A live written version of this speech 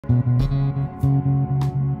I'm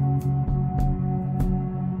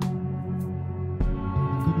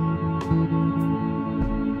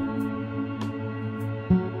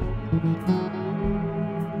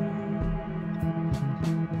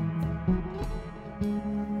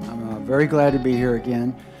very glad to be here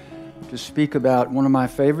again to speak about one of my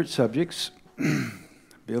favorite subjects,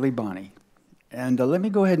 Billy Bonney. And let me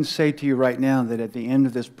go ahead and say to you right now that at the end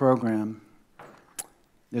of this program,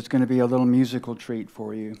 there's going to be a little musical treat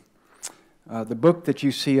for you. The book that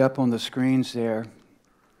you see up on the screens there,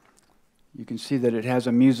 you can see that it has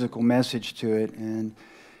a musical message to it, and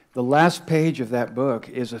the last page of that book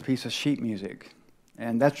is a piece of sheet music.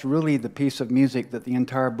 And that's really the piece of music that the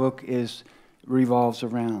entire book revolves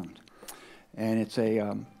around. And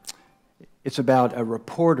it's about a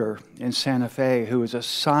reporter in Santa Fe who is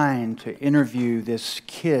assigned to interview this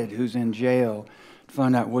kid who's in jail to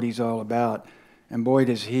find out what he's all about. And boy,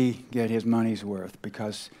 does he get his money's worth,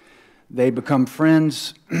 because they become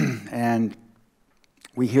friends, and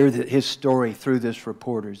we hear his story through this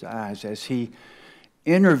reporter's eyes as he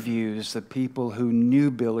interviews the people who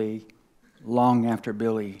knew Billy long after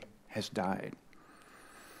Billy has died.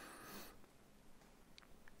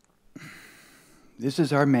 This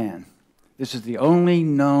is our man. This is the only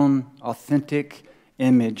known authentic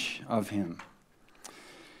image of him.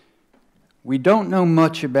 We don't know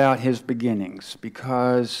much about his beginnings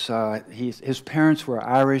because his parents were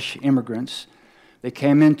Irish immigrants. They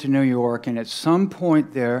came into New York, and at some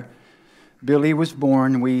point there, Billy was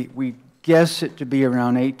born. We guess it to be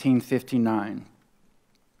around 1859.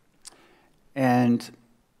 And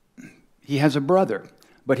he has a brother,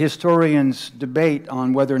 but historians debate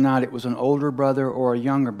on whether or not it was an older brother or a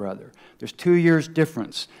younger brother. There's 2 years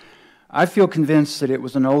difference. I feel convinced that it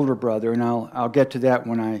was an older brother, and I'll get to that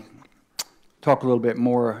when I talk a little bit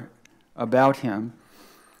more about him.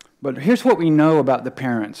 But here's what we know about the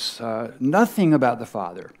parents. Nothing about the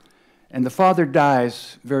father. And the father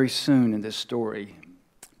dies very soon in this story,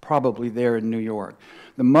 probably there in New York.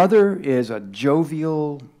 The mother is a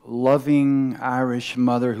jovial, loving Irish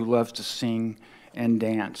mother who loves to sing and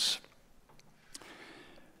dance.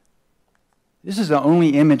 This is the only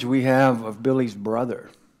image we have of Billy's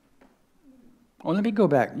brother. Oh, let me go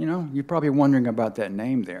back. You know, you're probably wondering about that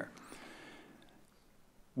name there.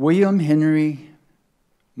 William Henry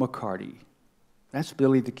McCarty. That's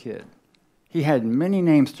Billy the Kid. He had many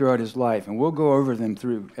names throughout his life, and we'll go over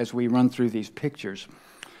them as we run through these pictures.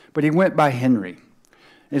 But he went by Henry.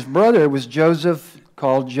 His brother was Joseph,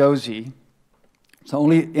 called Josie. It's the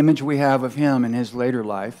only image we have of him in his later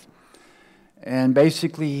life. And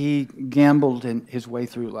basically, he gambled his way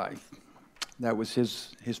through life. That was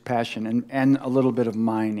his passion, and a little bit of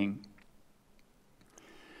mining.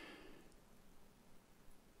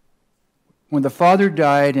 When the father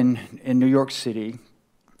died in New York City,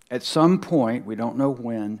 at some point, we don't know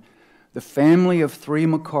when, the family of 3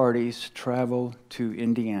 McCartys travel to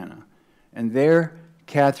Indiana. And there,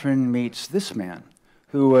 Catherine meets this man,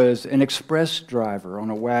 who was an express driver on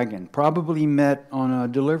a wagon, probably met on a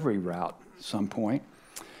delivery route at some point.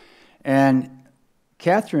 And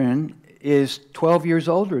Catherine is 12 years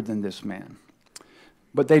older than this man.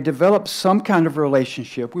 But they developed some kind of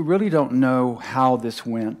relationship. We really don't know how this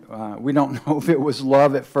went. We don't know if it was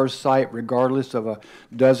love at first sight, regardless of a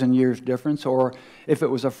dozen years difference, or if it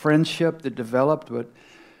was a friendship that developed.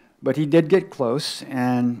 But he did get close,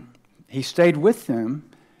 and he stayed with them,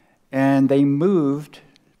 and they moved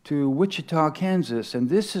to Wichita, Kansas. And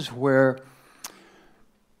this is where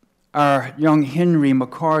our young Henry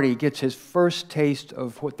McCarty gets his first taste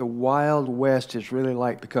of what the Wild West is really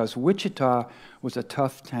like, because Wichita was a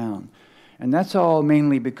tough town. And that's all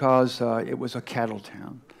mainly because it was a cattle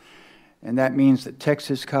town. And that means that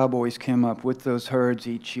Texas cowboys came up with those herds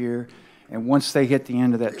each year. And once they hit the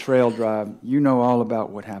end of that trail drive, you know all about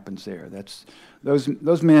what happens there.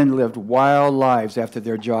 Those men lived wild lives after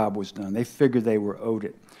their job was done. They figured they were owed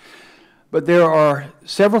it. But there are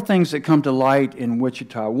several things that come to light in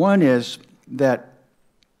Wichita. One is that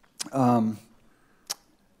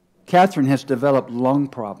Catherine has developed lung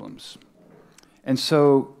problems. And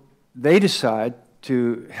so they decide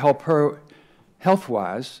to help her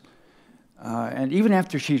health-wise. And even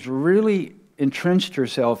after she's really entrenched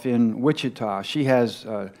herself in Wichita,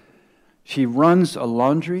 she runs a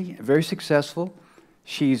laundry, very successful.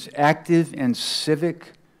 She's active in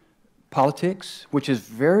civic politics, which is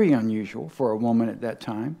very unusual for a woman at that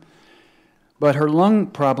time. But her lung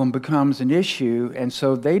problem becomes an issue, and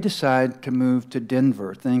so they decide to move to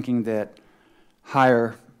Denver, thinking that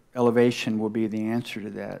higher elevation will be the answer to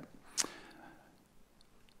that.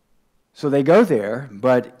 So they go there,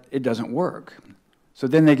 but it doesn't work. So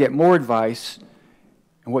then they get more advice,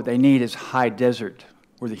 And what they need is high desert,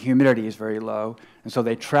 where the humidity is very low. And so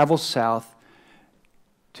they travel south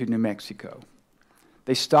to New Mexico.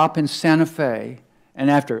 They stop in Santa Fe, and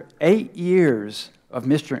after 8 years of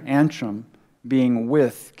Mr. Antrim being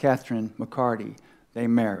with Catherine McCarty, they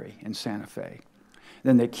marry in Santa Fe.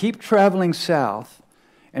 Then they keep traveling south,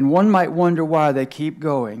 and one might wonder why they keep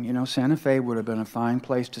going. You know, Santa Fe would have been a fine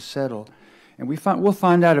place to settle. And we'll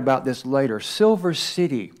find out about this later. Silver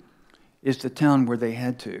City is the town where they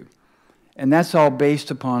head to. And that's all based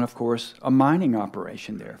upon, of course, a mining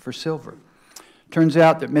operation there for silver. Turns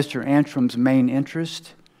out that Mr. Antrim's main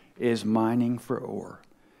interest is mining for ore.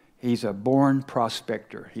 He's a born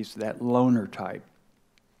prospector. He's that loner type.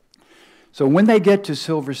 So when they get to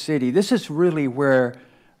Silver City, this is really where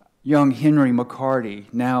young Henry McCarty,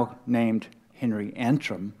 now named Henry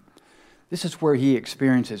Antrim, this is where he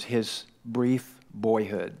experiences his brief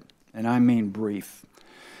boyhood. And I mean brief.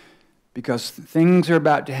 Because things are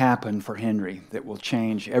about to happen for Henry that will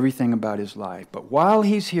change everything about his life. But while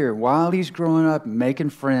he's here, while he's growing up and making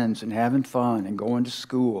friends and having fun and going to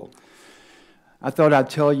school, I thought I'd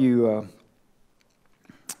tell you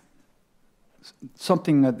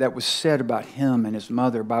something that was said about him and his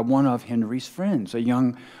mother by one of Henry's friends, a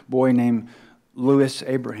young boy named Louis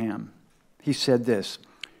Abraham. He said this: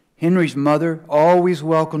 Henry's mother always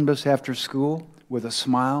welcomed us after school with a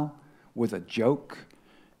smile, with a joke,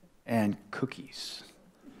 and cookies.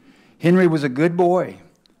 Henry was a good boy,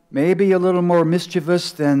 maybe a little more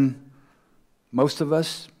mischievous than most of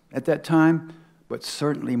us at that time, but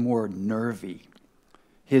certainly more nervy.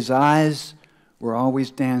 His eyes were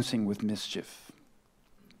always dancing with mischief.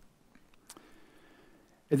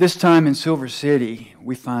 At this time in Silver City,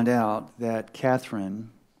 we find out that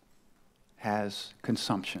Catherine has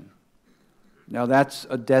consumption. Now that's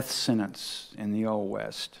a death sentence in the Old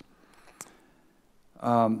West.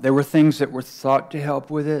 There were things that were thought to help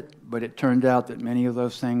with it, but it turned out that many of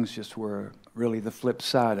those things just were really the flip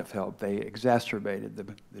side of help. They exacerbated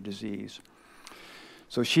the disease.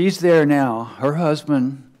 So she's there now. Her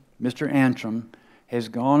husband, Mr. Antrim, has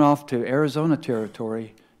gone off to Arizona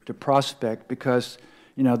territory to prospect because,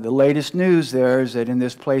 you know, the latest news there is that in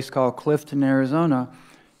this place called Clifton, Arizona,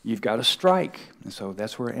 you've got a strike. And so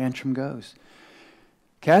that's where Antrim goes.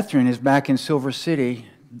 Catherine is back in Silver City.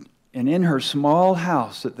 And in her small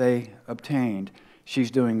house that they obtained, she's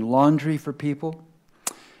doing laundry for people.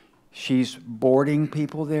 She's boarding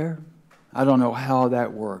people there. I don't know how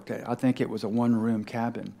that worked. I think it was a one-room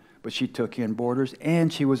cabin. But she took in boarders,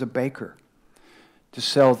 and she was a baker to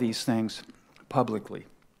sell these things publicly.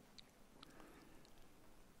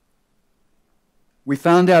 We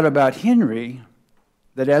found out about Henry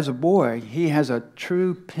that as a boy, he has a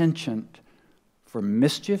true penchant for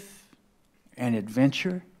mischief and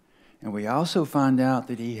adventure. And we also find out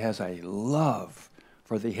that he has a love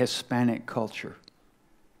for the Hispanic culture.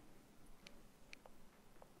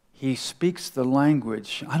 He speaks the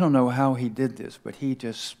language. I don't know how he did this, but he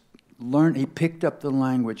just learned, he picked up the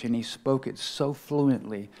language and he spoke it so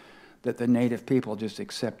fluently that the native people just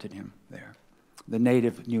accepted him there. The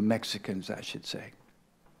native New Mexicans, I should say.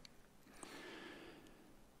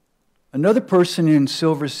 Another person in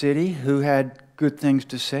Silver City who had good things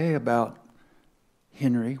to say about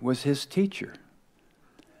Henry was his teacher.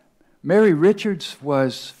 Mary Richards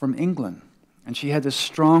was from England, and she had this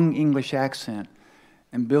strong English accent,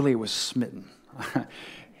 and Billy was smitten.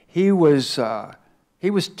 He was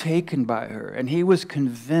taken by her, and he was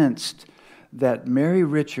convinced that Mary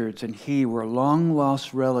Richards and he were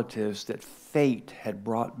long-lost relatives that fate had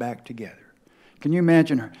brought back together. Can you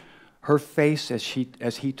imagine her face as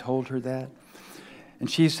he told her that? And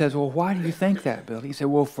she says, well, why do you think that, Billy? He said,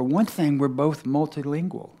 well, for one thing, we're both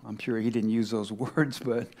multilingual. I'm sure he didn't use those words,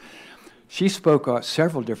 but she spoke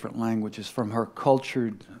several different languages from her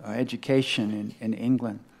cultured education in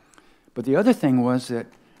England. But the other thing was that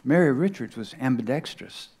Mary Richards was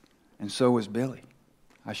ambidextrous, and so was Billy.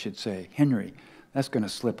 I should say, Henry. That's going to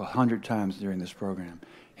slip 100 times during this program.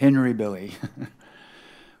 Henry, Billy.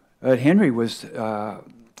 But Henry was...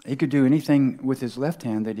 he could do anything with his left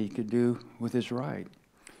hand that he could do with his right,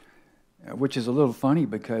 which is a little funny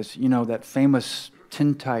because, you know, that famous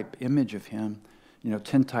tintype image of him, you know,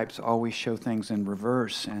 tintypes always show things in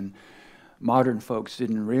reverse, and modern folks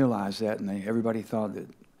didn't realize that, and everybody thought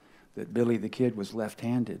that Billy the Kid was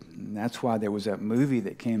left-handed. And that's why there was that movie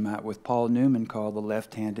that came out with Paul Newman called The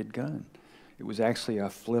Left-Handed Gun. It was actually a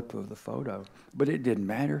flip of the photo, but it didn't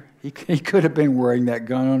matter. He could have been wearing that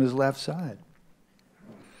gun on his left side.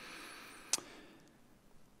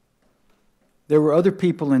 There were other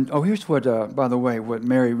people in... Oh, here's what, by the way, what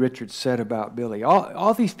Mary Richards said about Billy.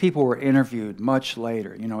 All these people were interviewed much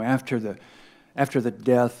later, you know, after after the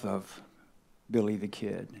death of Billy the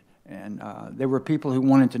Kid. And there were people who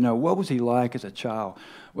wanted to know, what was he like as a child?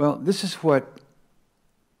 Well, this is what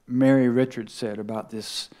Mary Richards said about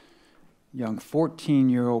this young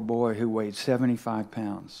 14-year-old boy who weighed 75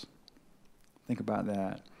 pounds. Think about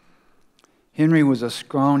that. Henry was a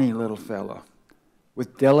scrawny little fellow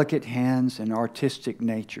with delicate hands and artistic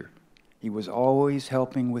nature. He was always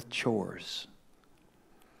helping with chores.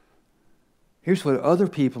 Here's what other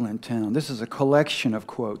people in town, this is a collection of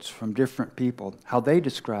quotes from different people, how they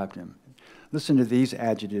described him. Listen to these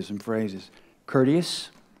adjectives and phrases.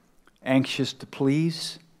 Courteous, anxious to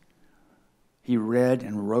please. He read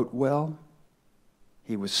and wrote well.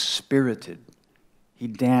 He was spirited. He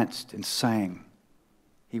danced and sang.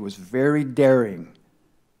 He was very daring.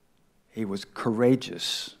 He was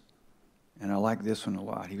courageous. And I like this one a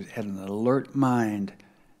lot. He had an alert mind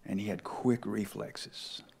and he had quick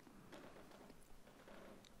reflexes.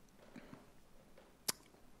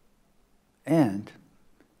 And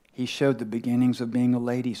he showed the beginnings of being a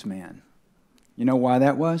ladies' man. You know why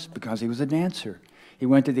that was? Because he was a dancer. He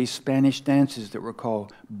went to these Spanish dances that were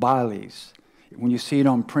called bailes. When you see it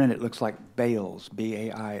on print, it looks like bailes,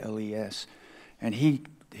 B-A-I-L-E-S. And he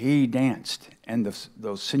danced. And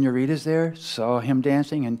those senoritas there saw him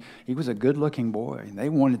dancing, and he was a good-looking boy. They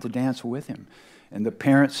wanted to dance with him. And the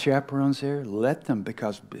parents, chaperones there, let them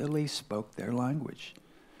because Billy spoke their language.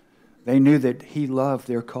 They knew that he loved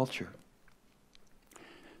their culture.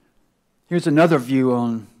 Here's another view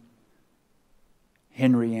on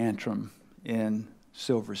Henry Antrim in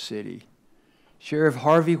Silver City. Sheriff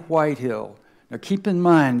Harvey Whitehill. Now keep in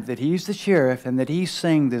mind that he's the sheriff and that he's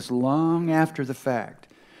saying this long after the fact.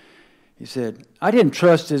 He said, I didn't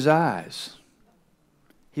trust his eyes.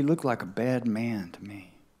 He looked like a bad man to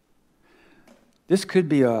me. This could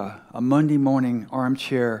be a Monday morning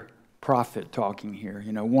armchair prophet talking here,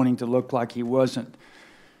 wanting to look like he wasn't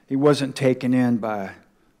taken in by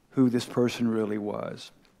who this person really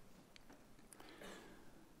was.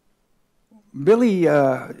 Billy,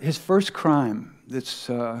 his first crime that's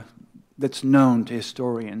known to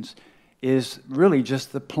historians is really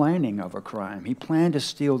just the planning of a crime. He planned to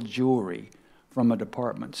steal jewelry from a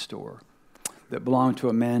department store that belonged to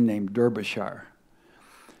a man named Derbyshire.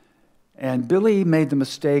 And Billy made the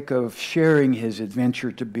mistake of sharing his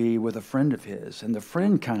adventure to be with a friend of his. And the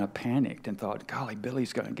friend kind of panicked and thought, golly,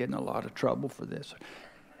 Billy's going to get in a lot of trouble for this.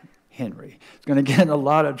 Henry is going to get in a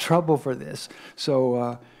lot of trouble for this.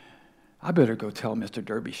 So I better go tell Mr.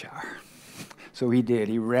 Derbyshire. So he did.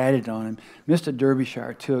 He ratted on him. Mr.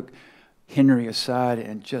 Derbyshire took Henry aside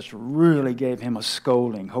and just really gave him a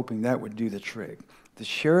scolding, hoping that would do the trick. The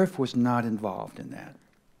sheriff was not involved in that.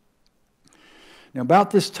 Now,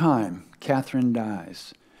 about this time, Catherine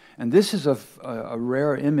dies. And this is a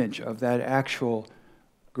rare image of that actual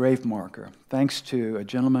grave marker, thanks to a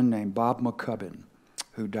gentleman named Bob McCubbin,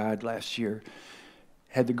 who died last year.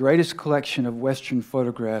 Had the greatest collection of Western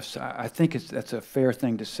photographs, I think that's a fair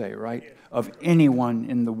thing to say, right, of anyone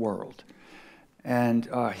in the world. And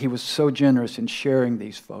he was so generous in sharing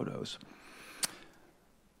these photos.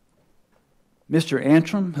 Mr.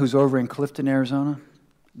 Antrim, who's over in Clifton, Arizona,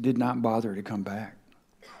 did not bother to come back.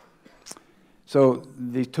 So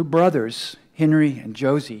the two brothers, Henry and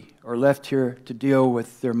Josie, are left here to deal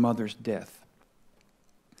with their mother's death.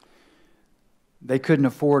 They couldn't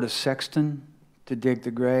afford a sexton to dig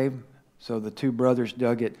the grave, so the two brothers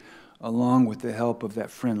dug it along with the help of that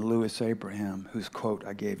friend Louis Abraham, whose quote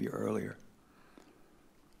I gave you earlier.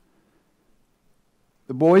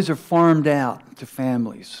 The boys are farmed out to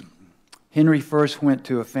families. Henry first went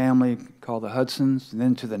to a family called the Hudsons, and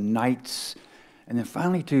then to the Knights, and then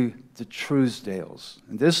finally to the Truesdales.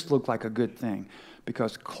 And this looked like a good thing,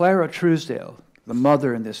 because Clara Truesdale, the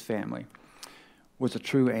mother in this family, was a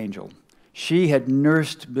true angel. She had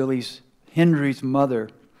nursed Henry's mother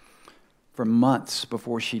for months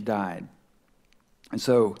before she died. And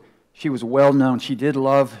so she was well known. She did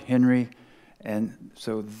love Henry, and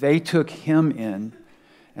so they took him in.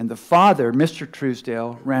 And the father, Mr.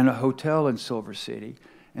 Truesdale, ran a hotel in Silver City.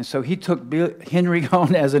 And so he took Henry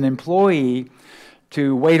on as an employee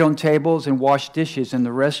to wait on tables and wash dishes in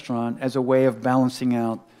the restaurant as a way of balancing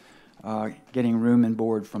out getting room and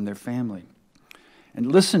board from their family. And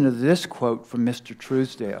listen to this quote from Mr.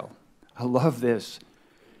 Truesdale. I love this.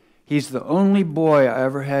 He's the only boy I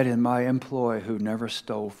ever had in my employ who never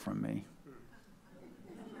stole from me.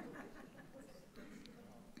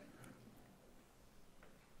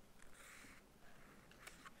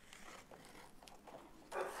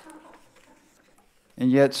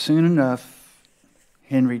 And yet, soon enough,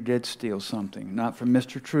 Henry did steal something, not from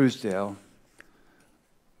Mr. Truesdale,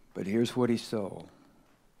 but here's what he stole.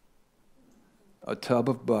 a tub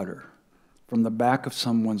of butter from the back of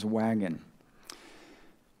someone's wagon.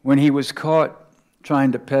 When he was caught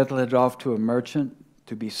trying to peddle it off to a merchant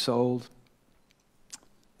to be sold,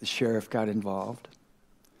 the sheriff got involved.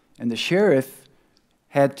 And the sheriff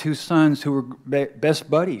had two sons who were best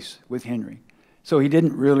buddies with Henry. So he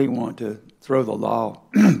didn't really want to throw the law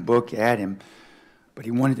book at him, but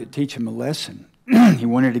he wanted to teach him a lesson. He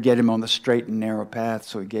wanted to get him on the straight and narrow path,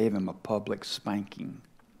 so he gave him a public spanking.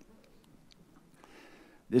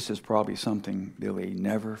 This is probably something Billy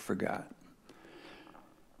never forgot.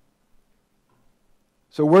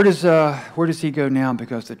 So where does he go now?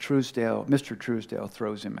 Because Mr. Truesdale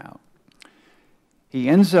throws him out. He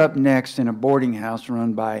ends up next in a boarding house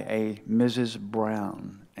run by a Mrs.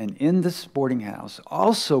 Brown. And in this boarding house,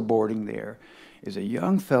 also boarding there, is a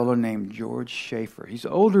young fellow named George Schaefer. He's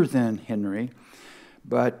older than Henry,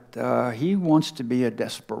 but he wants to be a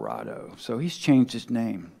desperado, so he's changed his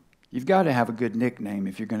name. You've got to have a good nickname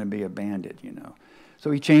if you're going to be a bandit, you know. So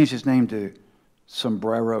he changed his name to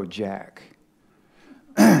Sombrero Jack.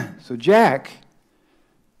 So Jack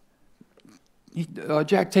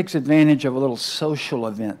takes advantage of a little social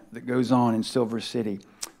event that goes on in Silver City.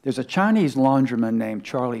 There's a Chinese laundryman named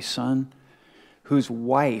Charlie Sun, whose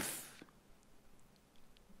wife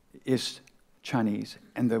is Chinese,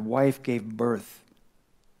 and the wife gave birth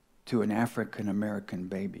to an African-American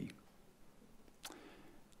baby.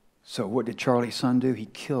 So what did Charlie Sun do? He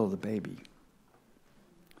killed the baby.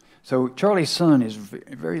 So Charlie Sun is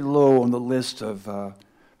very low on the list of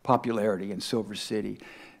popularity in Silver City.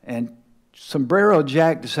 And Sombrero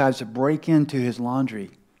Jack decides to break into his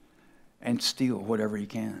laundry and steal whatever he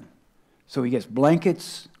can. So he gets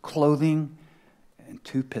blankets, clothing, and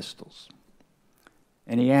 2 pistols.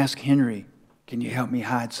 And he asks Henry, "Can you help me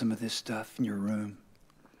hide some of this stuff in your room?"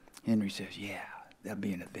 Henry says, "Yeah, that'll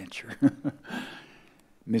be an adventure."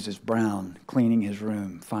 Mrs. Brown, cleaning his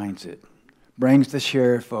room, finds it, brings the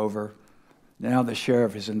sheriff over. Now the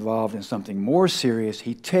sheriff is involved in something more serious.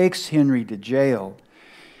 He takes Henry to jail.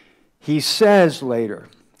 He says later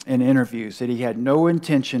in interviews that he had no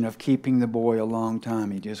intention of keeping the boy a long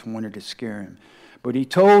time. He just wanted to scare him. But he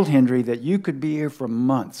told Henry that you could be here for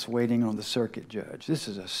months waiting on the circuit judge. This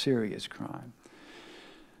is a serious crime.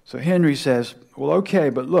 So Henry says, "Well, okay,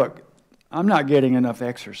 but look, I'm not getting enough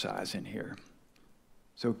exercise in here.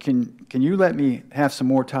 So can you let me have some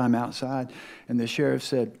more time outside?" And the sheriff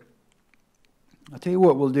said, "I'll tell you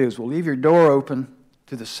what we'll do is we'll leave your door open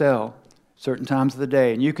to the cell certain times of the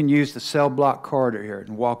day, and you can use the cell block corridor here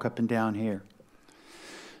and walk up and down here."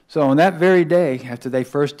 So on that very day, after they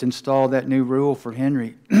first installed that new rule for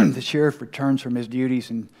Henry, the sheriff returns from his duties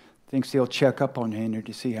and thinks he'll check up on Henry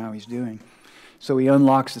to see how he's doing. So he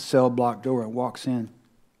unlocks the cell block door and walks in,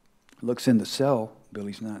 looks in the cell.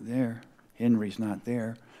 Billy's not there. Henry's not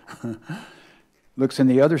there. Looks in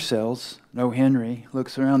the other cells. No Henry.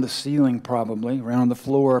 Looks around the ceiling probably, around the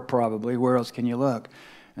floor probably. Where else can you look?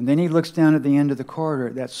 And then he looks down at the end of the corridor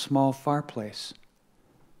at that small fireplace.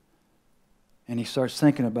 And he starts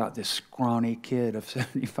thinking about this scrawny kid of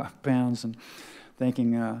 75 pounds and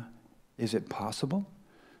thinking, is it possible?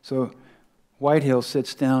 So Whitehill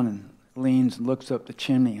sits down and leans and looks up the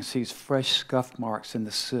chimney and sees fresh scuff marks in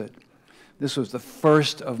the soot. This was the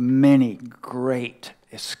first of many great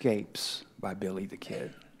escapes by Billy the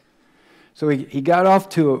Kid. So he got off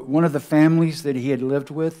to one of the families that he had lived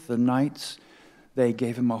with, the Knights. They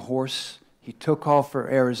gave him a horse. He took off for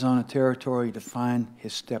Arizona Territory to find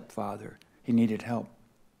his stepfather. He needed help.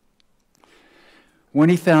 When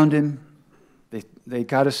he found him, they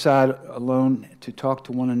got aside alone to talk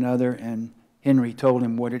to one another, and Henry told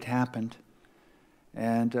him what had happened.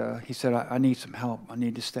 And he said, I need some help. I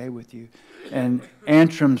need to stay with you. And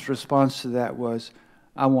Antrim's response to that was,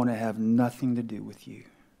 "I want to have nothing to do with you.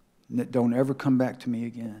 Don't ever come back to me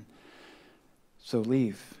again. So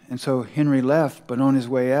leave." And so Henry left, but on his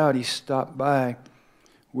way out, he stopped by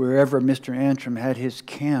wherever Mr. Antrim had his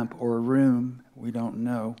camp or a room. We don't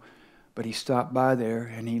know. But he stopped by there,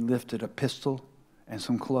 and he lifted a pistol and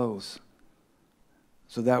some clothes.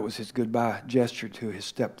 So that was his goodbye gesture to his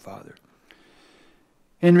stepfather.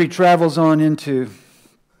 Henry travels on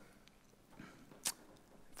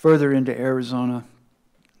further into Arizona.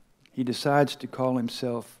 He decides to call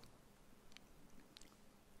himself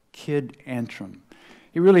Kid Antrim.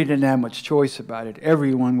 He really didn't have much choice about it.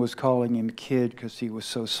 Everyone was calling him Kid because he was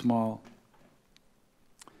so small.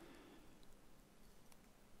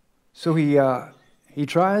 So he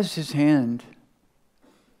tries his hand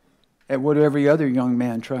at what every other young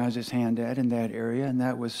man tries his hand at in that area, and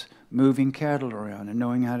that was moving cattle around and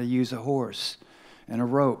knowing how to use a horse and a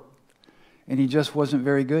rope. And he just wasn't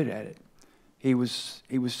very good at it. He was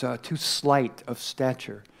too slight of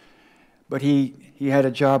stature. But he had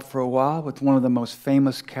a job for a while with one of the most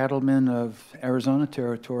famous cattlemen of Arizona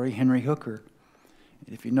Territory, Henry Hooker.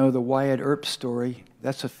 If you know the Wyatt Earp story,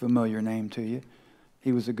 that's a familiar name to you.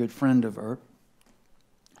 He was a good friend of Earp.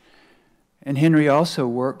 And Henry also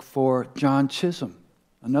worked for John Chisholm,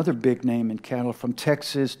 another big name in cattle from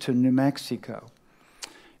Texas to New Mexico.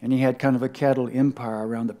 And he had kind of a cattle empire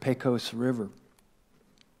around the Pecos River.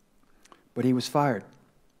 But he was fired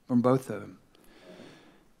from both of them.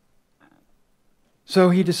 So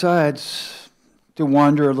he decides to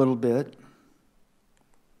wander a little bit.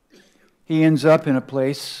 He ends up in a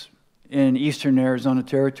place in eastern Arizona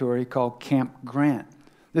Territory called Camp Grant.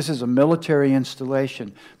 This is a military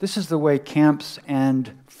installation. This is the way camps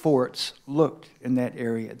and forts looked in that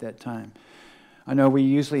area at that time. I know we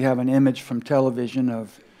usually have an image from television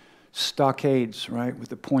of stockades, right, with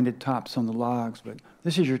the pointed tops on the logs, but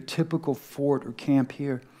this is your typical fort or camp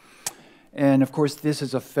here. And of course, this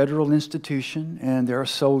is a federal institution, and there are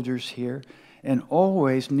soldiers here. And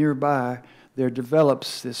always nearby, there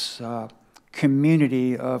develops this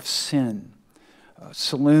community of sin.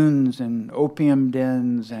 Saloons and opium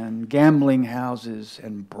dens and gambling houses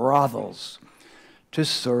and brothels to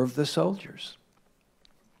serve the soldiers.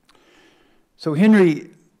 So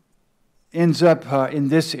Henry ends up in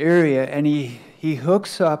this area, and he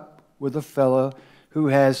hooks up with a fellow who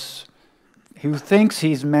thinks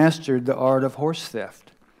he's mastered the art of horse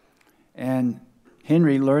theft. And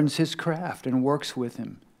Henry learns his craft and works with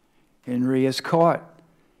him. Henry is caught.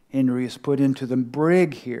 Henry is put into the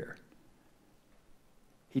brig here.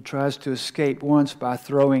 He tries to escape once by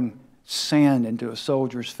throwing sand into a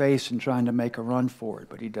soldier's face and trying to make a run for it,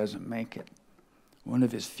 but he doesn't make it. One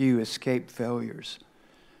of his few escape failures.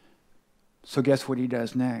 So guess what he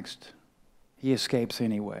does next? He escapes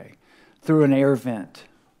anyway, through an air vent.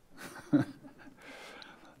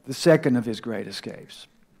 The second of his great escapes.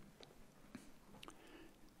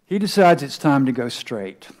 He decides it's time to go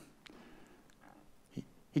straight.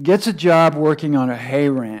 He gets a job working on a hay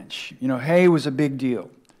ranch. You know, hay was a big deal.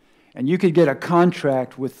 And you could get a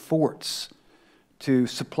contract with forts to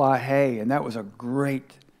supply hay, and that was a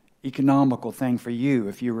great economical thing for you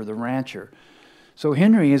if you were the rancher. So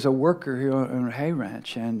Henry is a worker here on a hay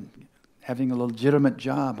ranch and having a legitimate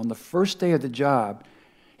job. On the first day of the job,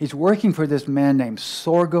 he's working for this man named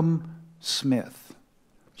Sorghum Smith.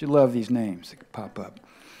 You love these names that pop up.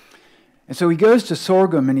 And so he goes to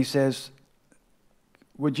Sorghum and he says,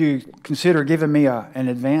 "Would you consider giving me an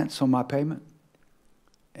advance on my payment?"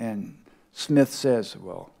 And Smith says,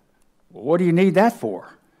 well, what do you need that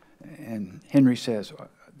for? And Henry says,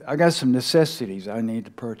 I got some necessities I need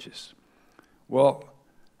to purchase. Well,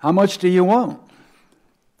 how much do you want?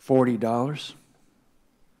 $40.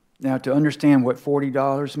 Now, to understand what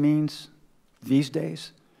 $40 means these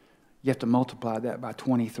days, you have to multiply that by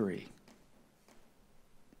 23.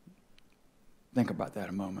 Think about that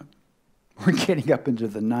a moment. We're getting up into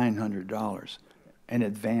the $900 in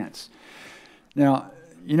advance. Now,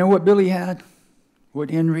 you know what Billy had?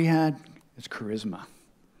 What Henry had? It's charisma,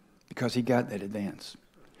 because he got that advance.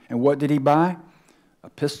 And what did he buy? A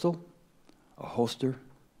pistol, a holster,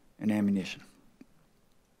 and ammunition.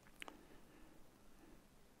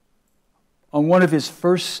 On one of his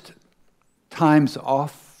first times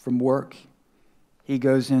off from work, he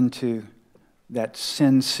goes into that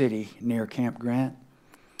Sin City near Camp Grant,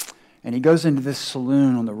 and he goes into this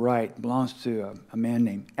saloon on the right, belongs to a man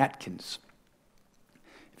named Atkins.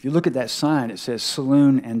 If you look at that sign, it says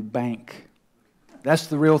Saloon and Bank. That's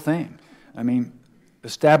the real thing. I mean,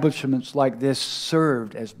 establishments like this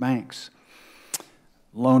served as banks,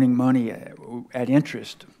 loaning money at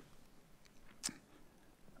interest.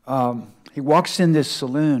 He walks in this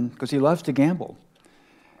saloon because he loves to gamble.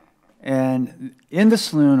 And in the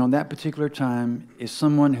saloon on that particular time is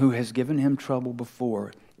someone who has given him trouble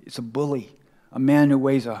before. It's a bully, a man who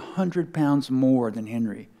weighs 100 pounds more than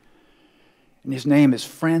Henry. And his name is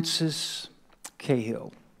Francis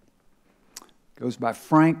Cahill. Goes by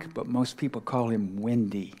Frank, but most people call him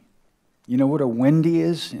Wendy. You know what a Wendy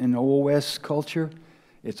is in Old West culture?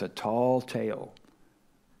 It's a tall tale.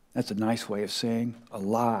 That's a nice way of saying a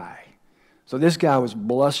lie. So this guy was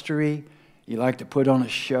blustery. He liked to put on a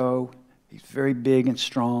show. He's very big and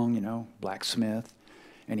strong, you know, blacksmith.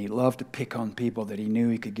 And he loved to pick on people that he knew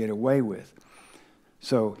he could get away with.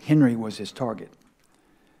 So Henry was his target.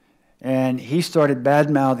 And he started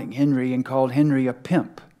bad-mouthing Henry and called Henry a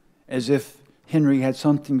pimp, as if Henry had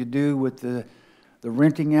something to do with the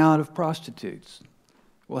renting out of prostitutes.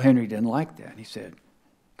 Well, Henry didn't like that. He said,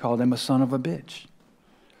 called him a son of a bitch.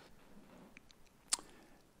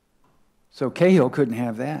 So Cahill couldn't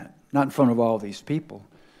have that. not in front of all these people.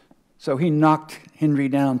 So he knocked Henry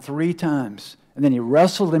down 3 times, and then he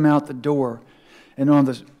wrestled him out the door, and on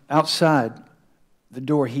the outside the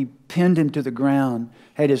door, he pinned him to the ground,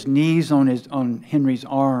 had his knees on Henry's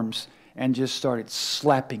arms, and just started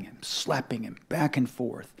slapping him back and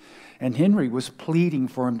forth. And Henry was pleading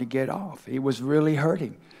for him to get off. He was really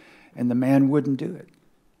hurting, and the man wouldn't do it.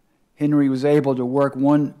 Henry was able to work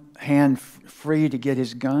one hand free to get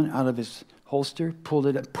his gun out of his holster, pulled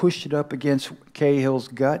it up, pushed it up against Cahill's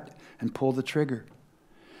gut, and pulled the trigger.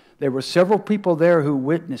 There were several people there who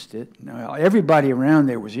witnessed it. Now, everybody around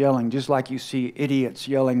there was yelling, just like you see idiots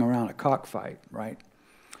yelling around a cockfight, right?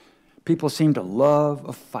 People seem to love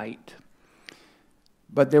a fight.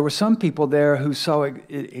 But there were some people there who saw it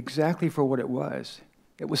exactly for what it was.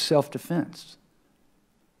 It was self-defense.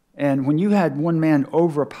 And when you had one man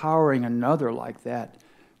overpowering another like that,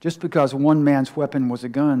 just because one man's weapon was a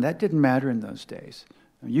gun, that didn't matter in those days.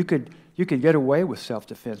 You could get away with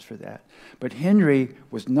self-defense for that. But Henry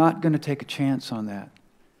was not going to take a chance on that.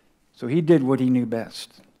 So he did what he knew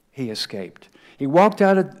best. He escaped. He walked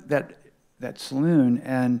out of that saloon,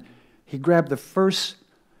 and he grabbed the first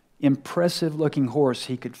impressive-looking horse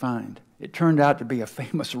he could find. It turned out to be a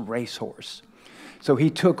famous racehorse. So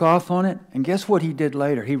he took off on it, and guess what he did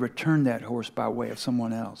later? He returned that horse by way of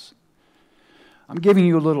someone else. I'm giving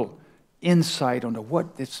you a little insight onto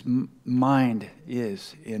what this mind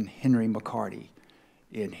is in Henry McCarty,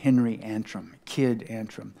 in Henry Antrim, Kid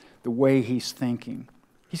Antrim, the way he's thinking.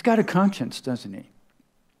 He's got a conscience, doesn't he?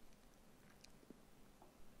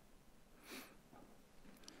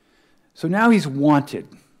 So now he's wanted.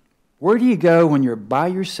 Where do you go when you're by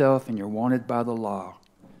yourself and you're wanted by the law?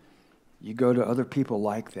 You go to other people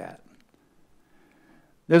like that.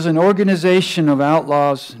 There's an organization of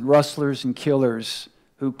outlaws, rustlers, and killers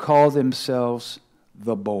who call themselves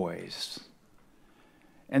the Boys.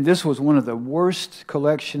 And this was one of the worst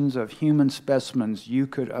collections of human specimens you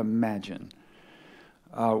could imagine.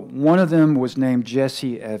 One of them was named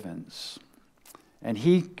Jesse Evans, and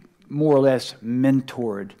he more or less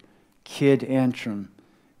mentored Kid Antrim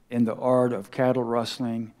in the art of cattle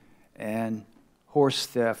rustling and horse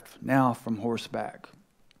theft, now from horseback.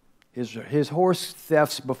 His horse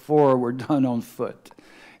thefts before were done on foot,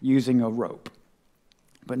 using a rope.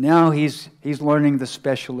 But now he's learning the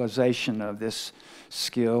specialization of this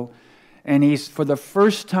skill, and for the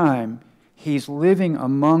first time, he's living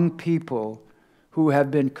among people who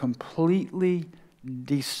have been completely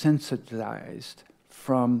desensitized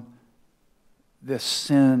from the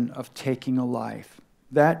sin of taking a life.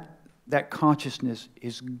 That consciousness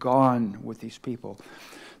is gone with these people.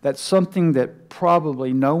 That's something that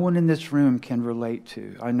probably no one in this room can relate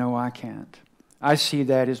to. I know I can't. I see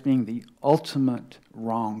that as being the ultimate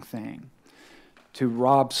wrong thing, to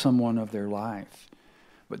rob someone of their life.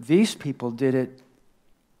 But these people did it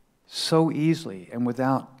so easily and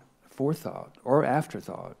without forethought or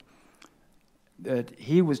afterthought that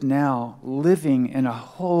he was now living in a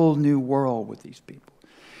whole new world with these people.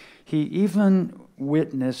 He even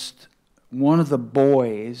witnessed one of the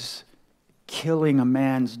boys killing a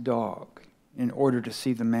man's dog in order to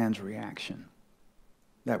see the man's reaction.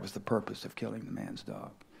 That was the purpose of killing the man's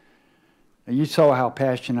dog. Now, you saw how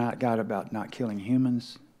passionate I got about not killing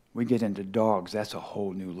humans. We get into dogs, that's a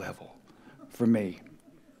whole new level for me.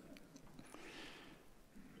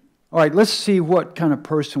 All right, let's see what kind of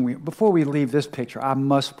person before we leave this picture, I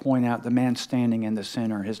must point out the man standing in the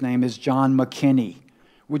center. His name is John McKinney.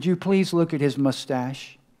 Would you please look at his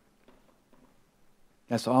mustache?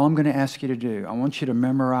 That's all I'm going to ask you to do. I want you to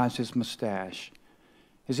memorize his mustache.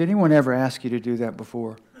 Has anyone ever asked you to do that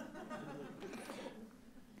before?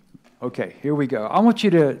 Okay, here we go. I want you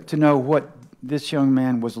to know what this young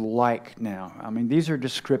man was like now. I mean, these are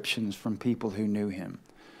descriptions from people who knew him.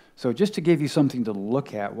 So just to give you something to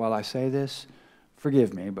look at while I say this,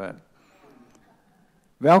 forgive me, but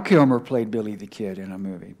Val Kilmer played Billy the Kid in a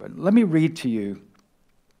movie. But let me read to you.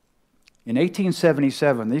 In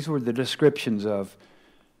 1877, these were the descriptions of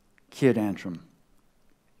Kid Antrim.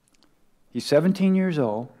 He's 17 years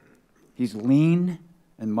old. He's lean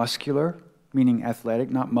and muscular, meaning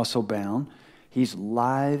athletic, not muscle-bound. He's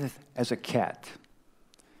lithe as a cat.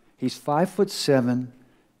 He's 5'7"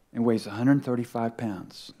 and weighs 135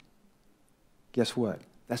 pounds. Guess what?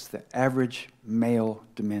 That's the average male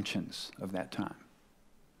dimensions of that time.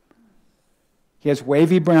 He has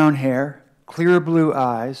wavy brown hair, clear blue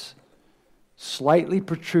eyes, slightly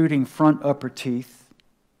protruding front upper teeth.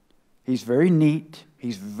 He's very neat.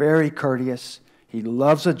 He's very courteous. He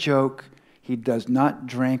loves a joke. He does not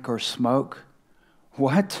drink or smoke.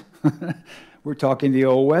 What? We're talking the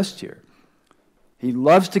Old West here. He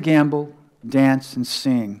loves to gamble, dance, and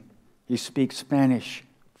sing. He speaks Spanish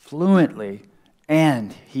fluently,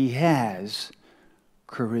 and he has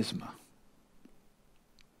charisma.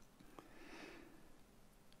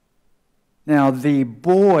 Now, the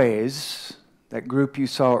boys, that group you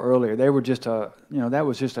saw earlier, they were just that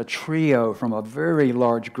was just a trio from a very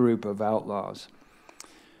large group of outlaws.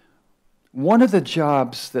 One of the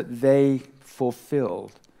jobs that they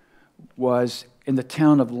fulfilled was in the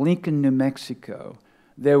town of Lincoln, New Mexico.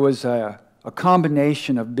 There was a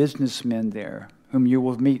combination of businessmen there, whom you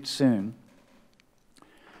will meet soon,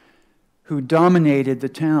 who dominated the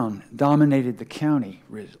town, dominated the county,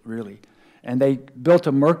 really. And they built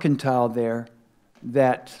a mercantile there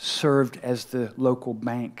that served as the local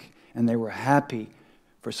bank. And they were happy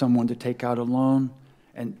for someone to take out a loan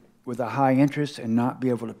and with a high interest and not be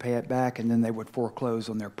able to pay it back, and then they would foreclose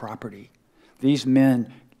on their property. These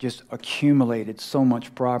men just accumulated so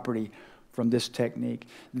much property from this technique.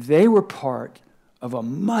 They were part of a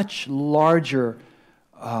much larger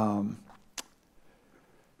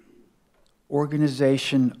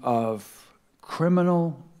organization of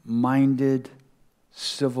criminal-minded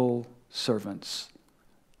civil servants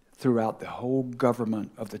throughout the whole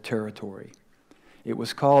government of the territory. It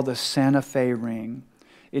was called the Santa Fe Ring.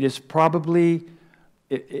 It is probably,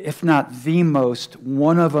 if not the most,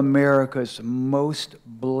 one of America's most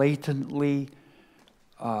blatantly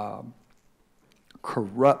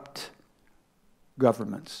corrupt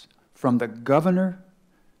governments. From the governor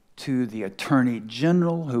to the attorney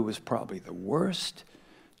general, who was probably the worst,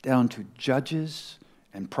 down to judges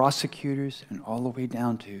and prosecutors, and all the way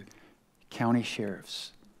down to county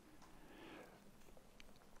sheriffs.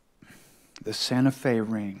 The Santa Fe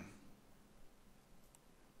Ring.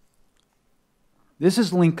 This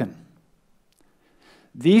is Lincoln.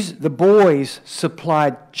 The boys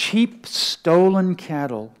supplied cheap, stolen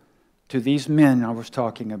cattle to these men I was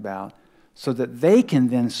talking about, so that they can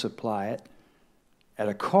then supply it at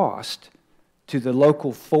a cost to the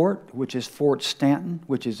local fort, which is Fort Stanton,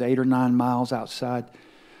 which is 8 or 9 miles outside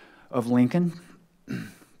of Lincoln.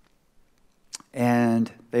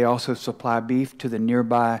 And they also supply beef to the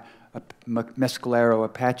nearby Mescalero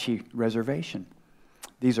Apache Reservation.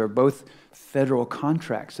 These are both federal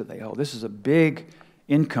contracts that they hold. This is a big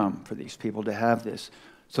income for these people to have this.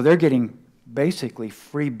 So they're getting basically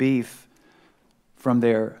free beef from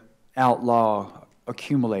their outlaw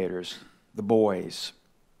accumulators, the boys.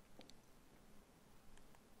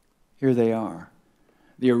 Here they are.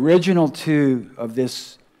 The original two of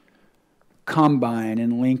this combine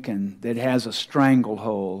in Lincoln that has a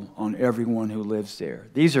stranglehold on everyone who lives there.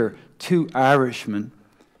 These are two Irishmen,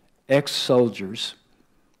 ex-soldiers,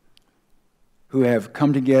 who have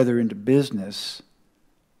come together into business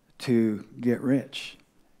to get rich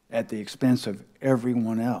at the expense of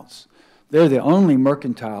everyone else. They're the only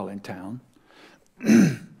mercantile in town.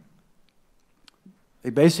 They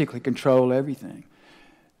basically control everything,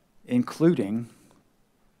 including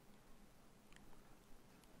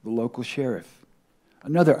the local sheriff,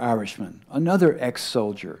 another Irishman, another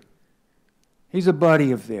ex-soldier. He's a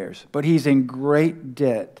buddy of theirs, but he's in great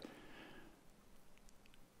debt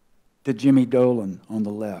to Jimmy Dolan on the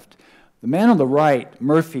left. The man on the right,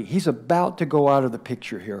 Murphy, he's about to go out of the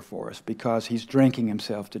picture here for us because he's drinking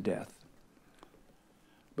himself to death.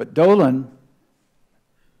 But Dolan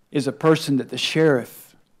is a person that the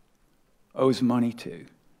sheriff owes money to.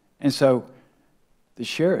 And so the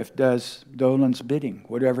sheriff does Dolan's bidding.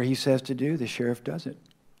 Whatever he says to do, the sheriff does it.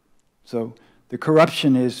 So the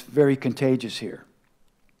corruption is very contagious here.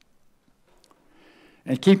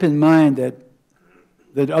 And keep in mind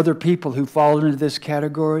that other people who fall into this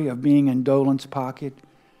category of being in Dolan's pocket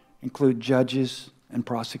include judges and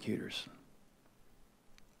prosecutors.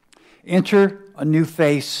 Enter a new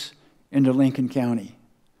face into Lincoln County.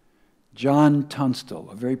 John Tunstall,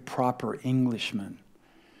 a very proper Englishman.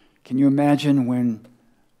 Can you imagine when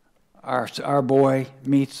our boy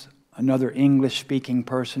meets another English-speaking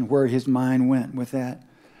person, where his mind went with that?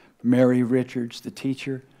 Mary Richards, the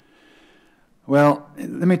teacher. Well,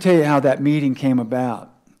 let me tell you how that meeting came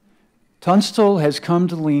about. Tunstall has come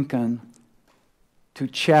to Lincoln to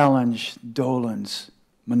challenge Dolan's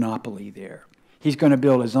monopoly there. He's going to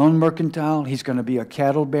build his own mercantile. He's going to be a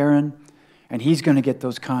cattle baron, and he's going to get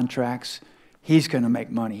those contracts. He's going to make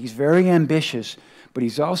money. He's very ambitious, but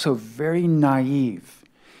he's also very naive.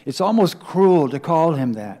 It's almost cruel to call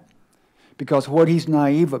him that, because what he's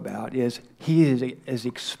naive about is he is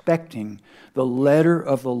expecting the letter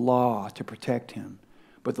of the law to protect him,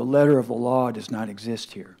 but the letter of the law does not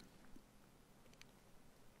exist here.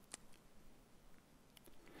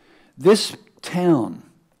 This town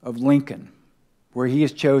of Lincoln, where he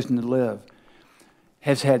has chosen to live,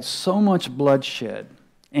 has had so much bloodshed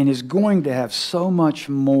and is going to have so much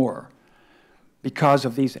more because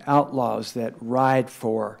of these outlaws that ride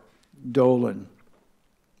for Dolan.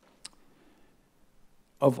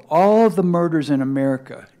 Of all the murders in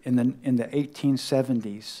America in the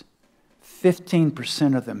 1870s,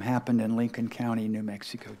 15% of them happened in Lincoln County, New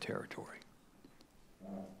Mexico Territory.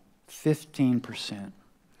 15%.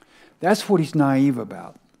 That's what he's naive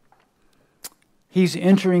about. He's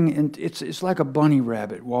entering, it's like a bunny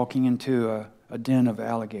rabbit walking into a den of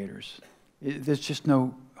alligators. There's just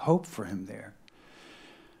no hope for him there.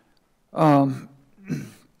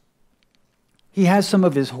 He has some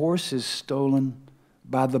of his horses stolen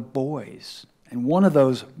by the boys. And one of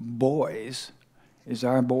those boys is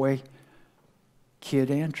our boy,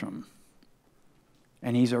 Kid Antrim.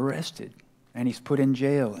 And he's arrested. And he's put in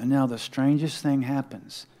jail. And now the strangest thing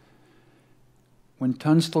happens. When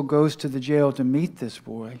Tunstall goes to the jail to meet this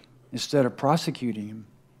boy, instead of prosecuting him,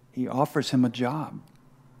 he offers him a job.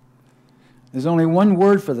 There's only one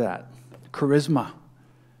word for that: charisma.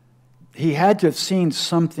 He had to have seen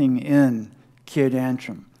something in Kid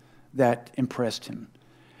Antrim that impressed him.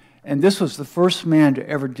 And this was the first man to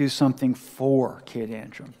ever do something for Kid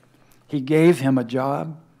Antrim. He gave him a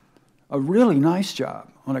job, a really nice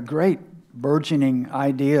job, on a great burgeoning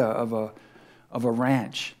idea of a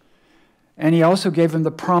ranch. And he also gave him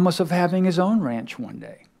the promise of having his own ranch one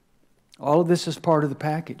day. All of this is part of the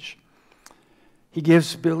package. He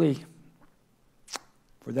gives Billy,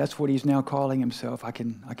 for that's what he's now calling himself. I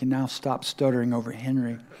can now stop stuttering over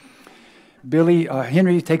Henry.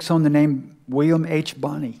 Henry takes on the name William H.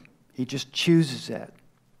 Bonney. He just chooses that.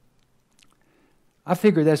 I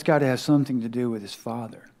figure that's got to have something to do with his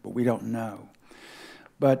father, but we don't know.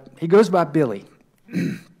 But he goes by Billy.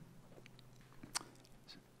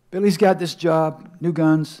 Billy's got this job, new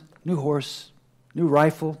guns, new horse, new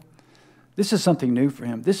rifle. This is something new for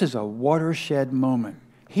him. This is a watershed moment.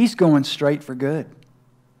 He's going straight for good.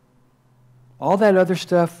 All that other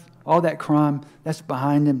stuff, all that crime, that's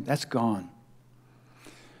behind him, that's gone.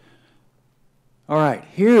 All right,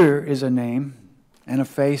 here is a name and a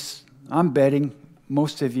face I'm betting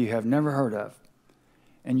most of you have never heard of.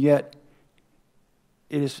 And yet,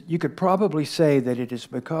 you could probably say that it is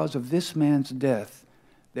because of this man's death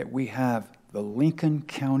that we have the Lincoln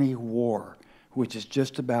County War, which is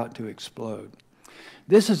just about to explode.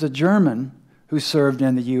 This is a German who served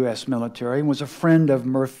in the U.S. military and was a friend of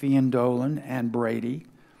Murphy and Dolan and Brady.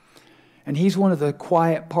 And he's one of the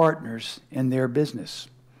quiet partners in their business.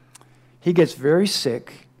 He gets very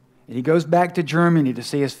sick, and he goes back to Germany to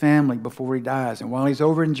see his family before he dies. And while he's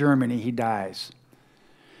over in Germany, he dies.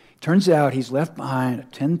 Turns out he's left behind a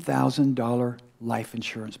 $10,000 life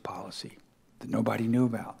insurance policy that nobody knew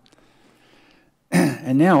about.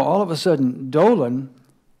 And now, all of a sudden, Dolan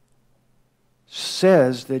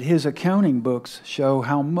says that his accounting books show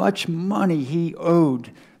how much money he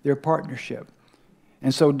owed their partnership.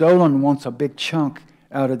 And so Dolan wants a big chunk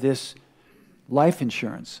out of this life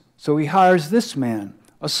insurance. So he hires this man,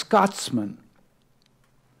 a Scotsman.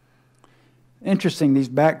 Interesting, these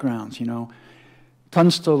backgrounds, you know.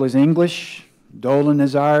 Tunstall is English, Dolan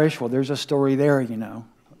is Irish. Well, there's a story there, you know,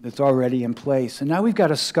 that's already in place. And now we've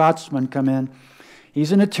got a Scotsman come in.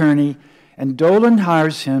 He's an attorney, and Dolan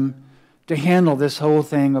hires him to handle this whole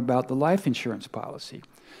thing about the life insurance policy.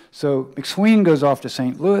 So McSween goes off to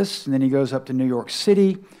St. Louis, and then he goes up to New York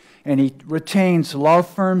City, and he retains law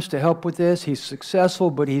firms to help with this. He's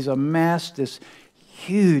successful, but he's amassed this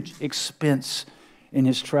huge expense in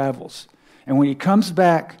his travels. And when he comes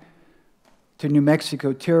back to New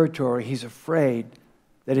Mexico Territory, he's afraid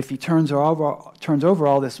that if he turns over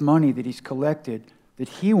all this money that he's collected, that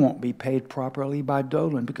he won't be paid properly by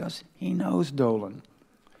Dolan because he knows Dolan.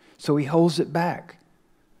 So he holds it back.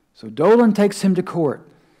 So Dolan takes him to court.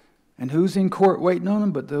 And who's in court waiting on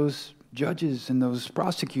him but those judges and those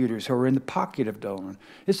prosecutors who are in the pocket of Dolan?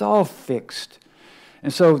 It's all fixed.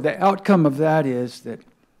 And so the outcome of that is that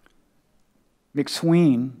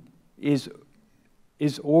McSween is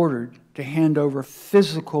ordered to hand over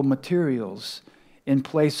physical materials in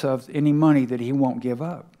place of any money that he won't give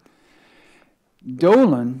up.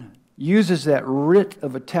 Dolan uses that writ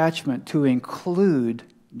of attachment to include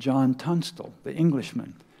John Tunstall, the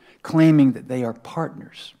Englishman, claiming that they are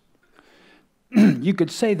partners. You could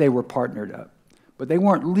say they were partnered up, but they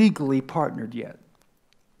weren't legally partnered yet.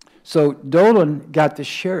 So Dolan got the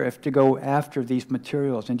sheriff to go after these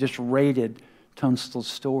materials and just raided Tunstall's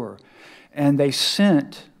store. And they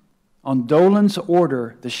sent, on Dolan's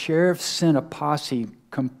order, the sheriff sent a posse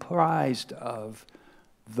comprised of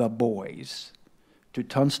the boys to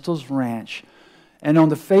Tunstall's ranch. And on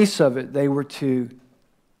the face of it, they were to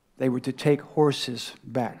take horses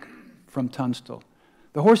back from Tunstall.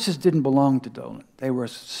 The horses didn't belong to Dolan. They were a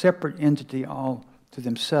separate entity all to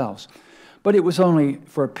themselves. But it was only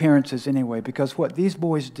for appearances anyway, because what these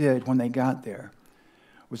boys did when they got there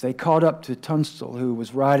was they caught up to Tunstall, who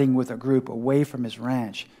was riding with a group away from his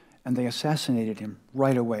ranch, and they assassinated him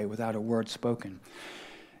right away without a word spoken.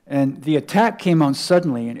 And the attack came on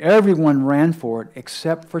suddenly, and everyone ran for it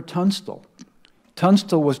except for Tunstall.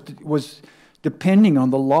 Tunstall was depending on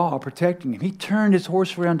the law protecting him. He turned his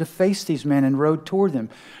horse around to face these men and rode toward them,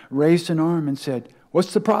 raised an arm and said,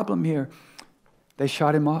 "What's the problem here?" They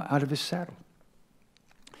shot him out of his saddle.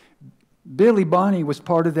 Billy Bonney was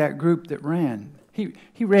part of that group that ran.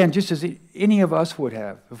 He ran just as any of us would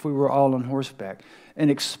have if we were all on horseback,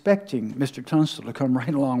 and expecting Mr. Tunstall to come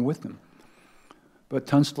right along with them. But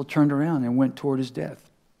Tunstall turned around and went toward his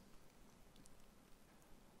death.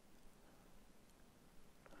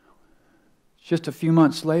 Just a few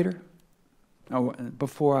months later,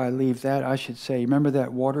 before I leave that, I should say, remember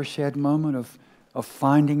that watershed moment of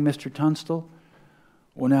finding Mr. Tunstall?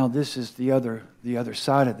 Well, now this is the other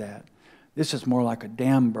side of that. This is more like a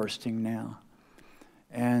dam bursting now.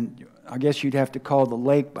 And I guess you'd have to call the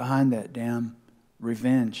lake behind that dam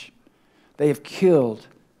revenge. They have killed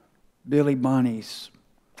Billy Bonney's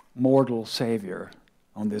mortal savior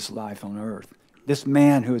on this life on earth. This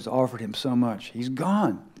man who has offered him so much, he's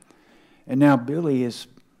gone. And now Billy is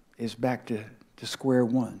back to square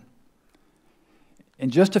one. In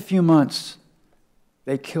just a few months,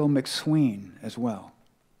 they kill McSween as well.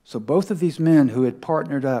 So both of these men who had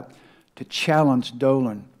partnered up to challenge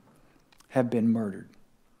Dolan have been murdered.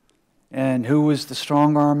 And who was the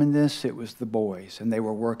strong arm in this? It was the boys, and they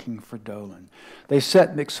were working for Dolan. They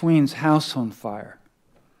set McSween's house on fire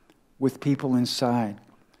with people inside,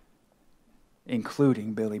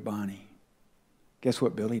 including Billy Bonney. Guess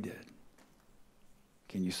what Billy did?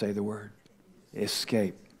 Can you say the word?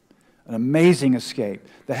 Escape. An amazing escape.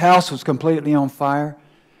 The house was completely on fire.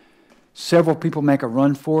 Several people make a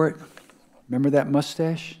run for it. Remember that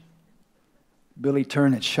mustache? Billy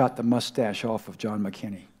turned and shot the mustache off of John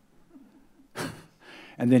McKinney.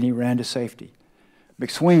 And then he ran to safety.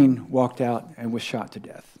 McSween walked out and was shot to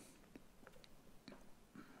death.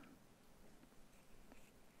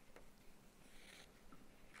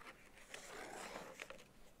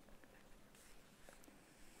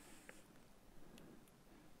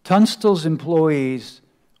 Tunstall's employees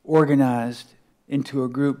organized into a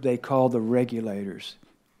group they call the Regulators.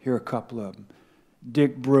 Here are a couple of them.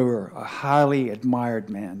 Dick Brewer, a highly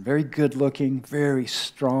admired man, very good looking, very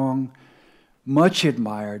strong, much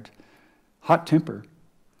admired, hot-tempered,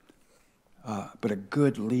 but a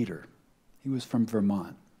good leader. He was from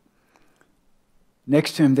Vermont.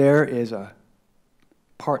 Next to him there is a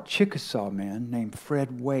part Chickasaw man named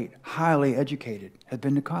Fred Waite, highly educated, had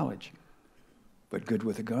been to college, but good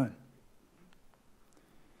with a gun.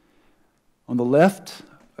 On the left,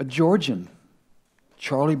 a Georgian,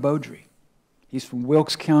 Charlie Beaudry. He's from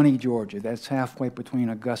Wilkes County, Georgia. That's halfway between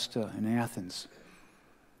Augusta and Athens.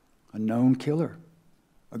 A known killer,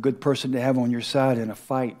 a good person to have on your side in a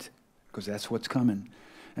fight, because that's what's coming.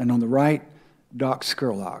 And on the right, Doc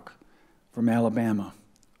Scurlock from Alabama,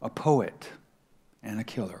 a poet and a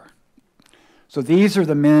killer. So these are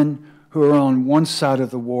the men who are on one side of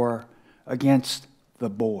the war against the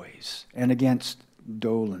boys and against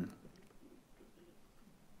Dolan.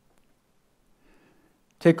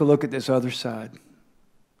 Take a look at this other side.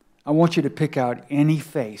 I want you to pick out any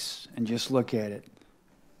face and just look at it.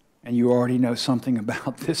 And you already know something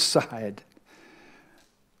about this side.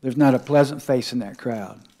 There's not a pleasant face in that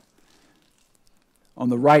crowd. On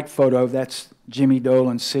the right photo, that's Jimmy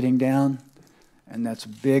Dolan sitting down, and that's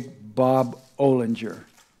big Bob Olinger,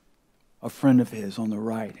 a friend of his on the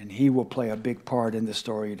right, and he will play a big part in the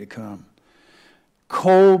story to come.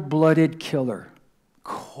 Cold-blooded killer.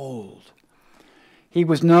 Cold. He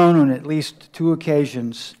was known on at least 2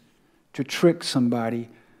 occasions to trick somebody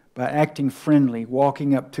by acting friendly,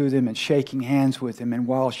 walking up to them and shaking hands with them, and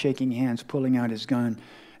while shaking hands, pulling out his gun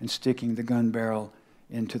and sticking the gun barrel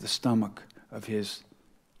into the stomach of his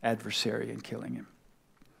adversary and killing him.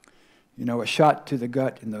 You know, a shot to the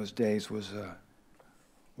gut in those days was a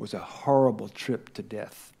horrible trip to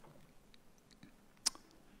death.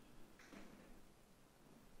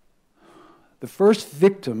 The first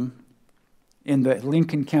victim in the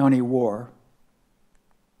Lincoln County War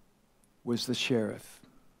was the sheriff,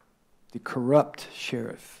 the corrupt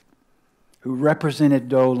sheriff, who represented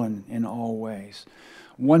Dolan in all ways.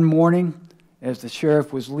 One morning, as the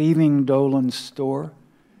sheriff was leaving Dolan's store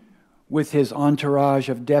with his entourage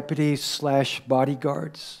of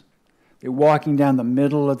deputies/bodyguards, they're walking down the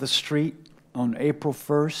middle of the street on April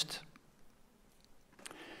 1st,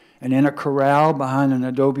 And in a corral behind an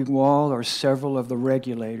adobe wall are several of the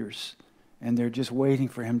regulators, and they're just waiting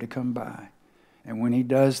for him to come by. And when he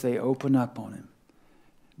does, they open up on him.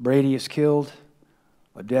 Brady is killed.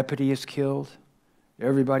 A deputy is killed.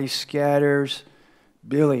 Everybody scatters.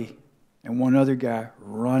 Billy and one other guy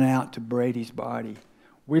run out to Brady's body.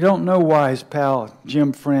 We don't know why his pal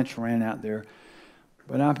Jim French ran out there,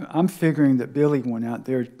 but I'm figuring that Billy went out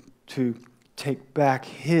there to take back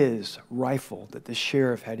his rifle that the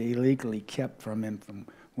sheriff had illegally kept from him from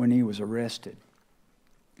when he was arrested.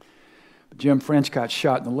 But Jim French got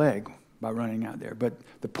shot in the leg by running out there. But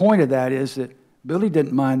the point of that is that Billy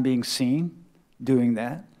didn't mind being seen doing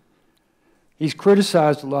that. He's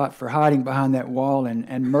criticized a lot for hiding behind that wall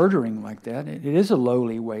and murdering like that. It is a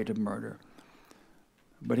lowly way to murder.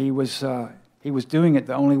 But he was doing it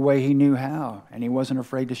the only way he knew how, and he wasn't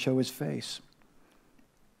afraid to show his face.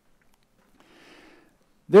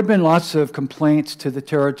 There have been lots of complaints to the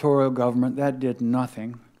territorial government. That did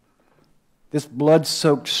nothing. This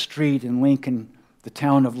blood-soaked street in Lincoln, the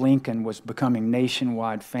town of Lincoln, was becoming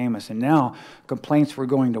nationwide famous. And now complaints were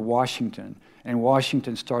going to Washington, and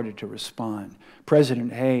Washington started to respond.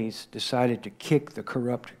 President Hayes decided to kick the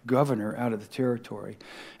corrupt governor out of the territory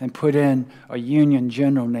and put in a Union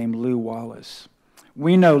general named Lew Wallace.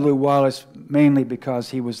 We know Lew Wallace mainly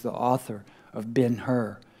because he was the author of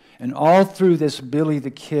Ben-Hur. And all through this Billy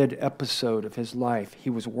the Kid episode of his life,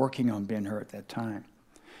 he was working on Ben-Hur at that time.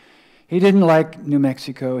 He didn't like New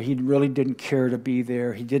Mexico. He really didn't care to be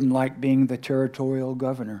there. He didn't like being the territorial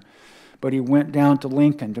governor. But he went down to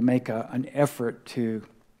Lincoln to make an effort to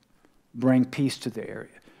bring peace to the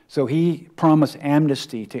area. So he promised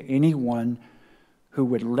amnesty to anyone who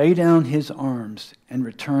would lay down his arms and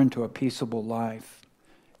return to a peaceable life,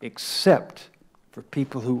 except for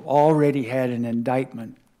people who already had an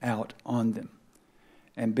indictment out on them.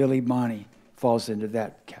 And Billy Bonney falls into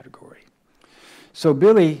that category. So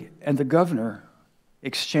Billy and the governor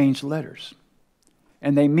exchange letters.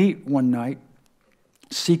 And they meet one night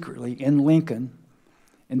secretly in Lincoln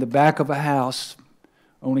in the back of a house.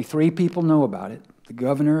 Only 3 people know about it: the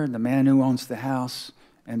governor, the man who owns the house,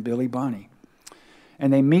 and Billy Bonney.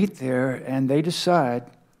 And they meet there and they decide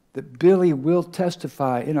that Billy will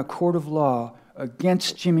testify in a court of law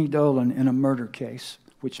against Jimmy Dolan in a murder case,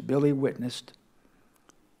 which Billy witnessed.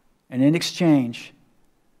 And in exchange,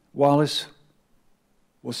 Wallace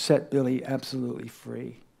will set Billy absolutely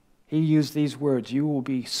free. He used these words: "You will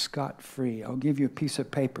be scot-free. I'll give you a piece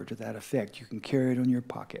of paper to that effect. You can carry it in your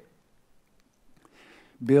pocket."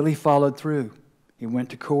 Billy followed through. He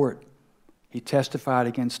went to court. He testified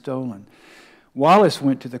against Dolan. Wallace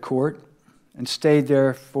went to the court and stayed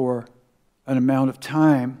there for an amount of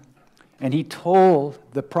time, and he told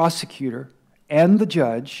the prosecutor and the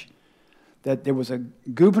judge that there was a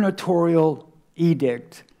gubernatorial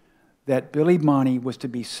edict that Billy Bonney was to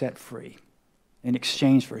be set free in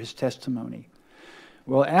exchange for his testimony.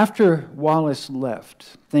 Well, after Wallace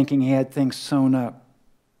left, thinking he had things sewn up,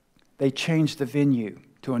 they changed the venue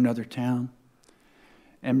to another town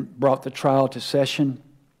and brought the trial to session,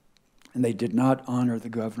 and they did not honor the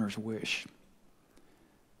governor's wish.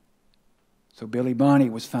 So Billy Bonney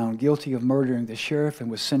was found guilty of murdering the sheriff and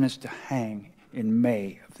was sentenced to hang in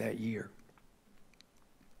May of that year.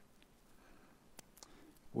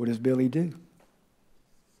 What does Billy do?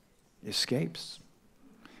 Escapes.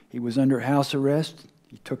 He was under house arrest.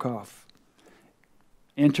 He took off.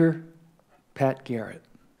 Enter Pat Garrett,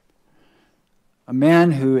 a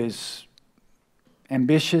man who is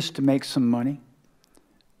ambitious to make some money.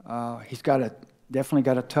 He's definitely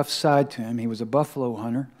got a tough side to him. He was a buffalo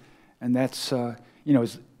hunter, and that's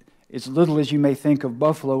as little as you may think of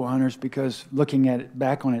buffalo hunters, because looking at it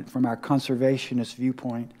back on it from our conservationist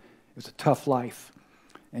viewpoint, it was a tough life,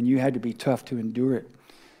 and you had to be tough to endure it.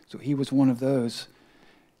 So he was one of those.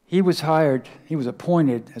 He was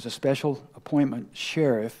appointed as a special appointment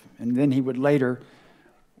sheriff, and then he would later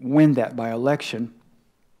win that by election.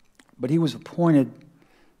 But he was appointed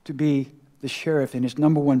to be the sheriff, and his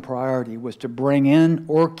number one priority was to bring in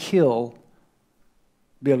or kill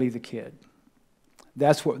Billy the Kid.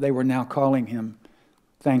 That's what they were now calling him,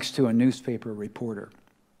 thanks to a newspaper reporter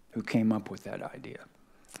who came up with that idea.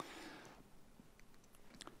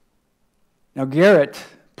 Now Garrett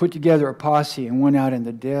put together a posse and went out in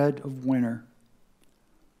the dead of winter,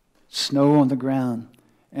 snow on the ground,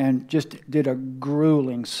 and just did a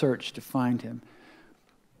grueling search to find him.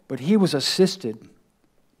 But he was assisted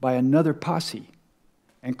by another posse,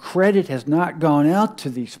 and credit has not gone out to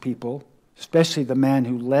these people, especially the man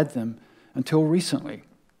who led them, until recently.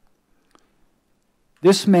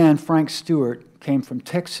 This man, Frank Stewart, came from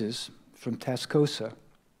Texas, from Tascosa,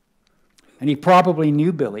 And he probably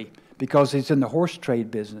knew Billy because he's in the horse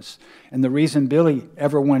trade business. And the reason Billy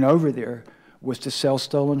ever went over there was to sell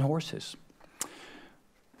stolen horses.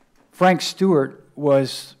 Frank Stewart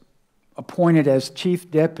was appointed as chief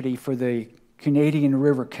deputy for the Canadian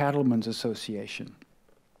River Cattlemen's Association.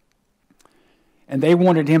 And they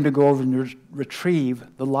wanted him to go over and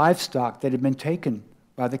retrieve the livestock that had been taken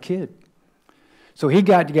by the kid. So he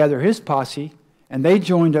got together his posse, and they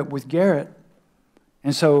joined up with Garrett.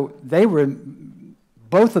 And so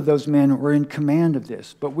both of those men were in command of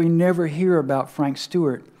this. But we never hear about Frank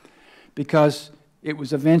Stewart because it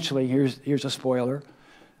was eventually, here's a spoiler,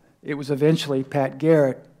 it was eventually Pat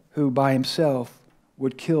Garrett who by himself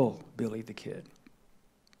would kill Billy the Kid.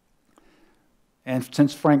 And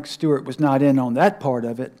since Frank Stewart was not in on that part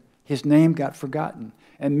of it, his name got forgotten.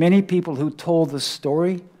 And many people who told the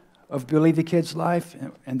story of Billy the Kid's life,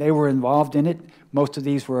 and they were involved in it, most of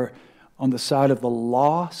these were on the side of the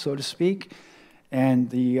law, so to speak, and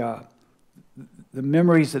the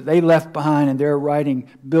memories that they left behind in their writing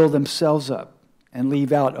build themselves up and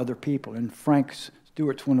leave out other people. And Frank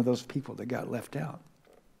Stewart's one of those people that got left out.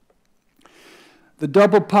 The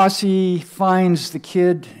double posse finds the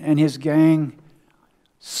kid and his gang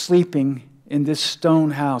sleeping in this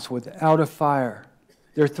stone house without a fire.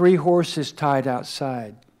 There are 3 horses tied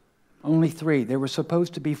outside. Only 3. There were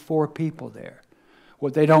supposed to be 4 people there.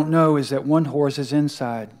 What they don't know is that one horse is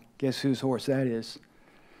inside. Guess whose horse that is?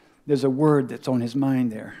 There's a word that's on his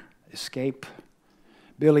mind there. Escape.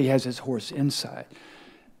 Billy has his horse inside.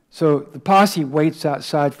 So the posse waits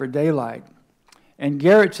outside for daylight. And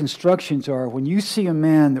Garrett's instructions are, when you see a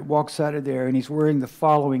man that walks out of there and he's wearing the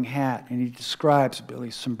following hat, and he describes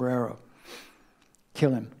Billy's sombrero,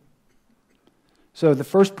 kill him. So the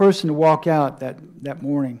first person to walk out that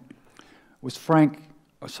morning was Charlie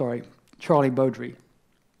Beaudry,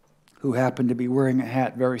 who happened to be wearing a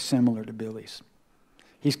hat very similar to Billy's.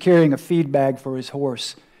 He's carrying a feed bag for his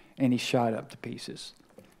horse, and he's shot up to pieces.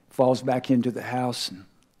 Falls back into the house and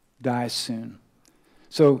dies soon.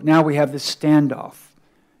 So now we have this standoff.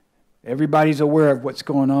 Everybody's aware of what's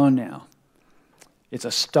going on now. It's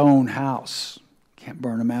a stone house. Can't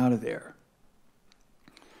burn them out of there.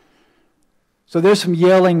 So there's some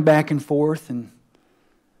yelling back and forth, and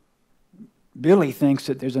Billy thinks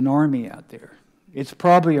that there's an army out there. It's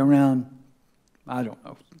probably around, I don't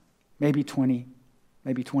know, maybe 20,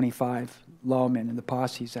 maybe 25 lawmen and the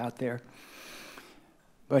posses out there.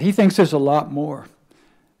 But he thinks there's a lot more.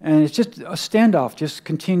 And it's just a standoff, just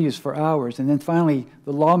continues for hours. And then finally,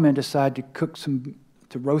 the lawmen decide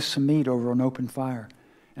to roast some meat over an open fire.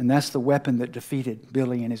 And that's the weapon that defeated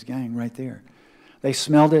Billy and his gang right there. They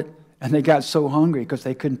smelled it, and they got so hungry because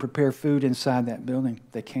they couldn't prepare food inside that building.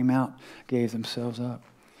 They came out, gave themselves up.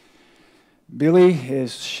 Billy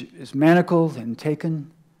is manacled and taken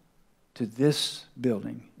to this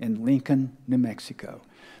building in Lincoln, New Mexico.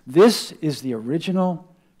 This is the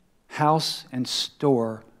original house and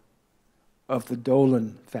store of the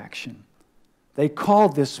Dolan faction. They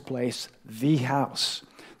called this place the house.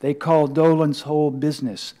 They called Dolan's whole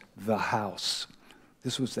business the house.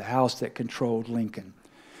 This was the house that controlled Lincoln.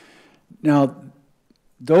 Now,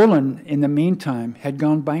 Dolan, in the meantime, had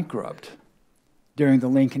gone bankrupt during the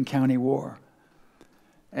Lincoln County War.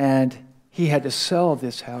 And he had to sell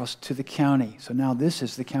this house to the county. So now this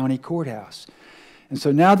is the county courthouse. And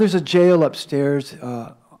so now there's a jail upstairs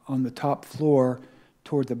on the top floor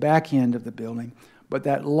toward the back end of the building. But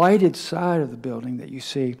that lighted side of the building that you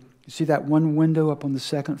see that one window up on the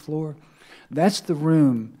second floor? That's the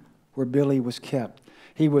room where Billy was kept.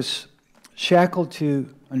 He was shackled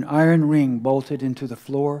to an iron ring bolted into the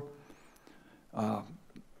floor,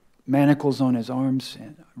 manacles on his arms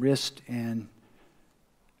and wrist, and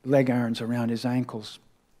leg irons around his ankles.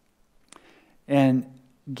 And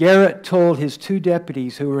Garrett told his 2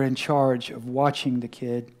 deputies who were in charge of watching the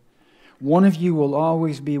kid, one of you will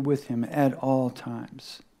always be with him at all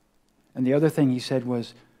times. And the other thing he said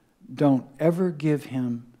was, don't ever give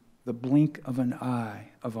him the blink of an eye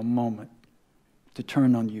of a moment to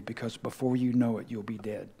turn on you, because before you know it, you'll be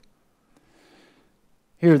dead.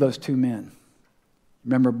 Here are those 2 men.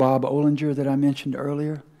 Remember Bob Olinger that I mentioned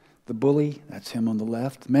earlier? The bully, that's him on the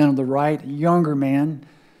left. The man on the right, a younger man,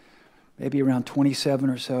 maybe around 27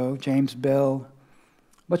 or so, James Bell,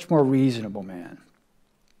 much more reasonable man.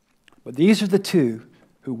 But these are the 2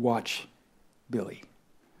 who watch Billy.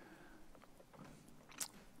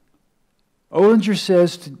 Olinger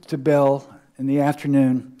says to Bell in the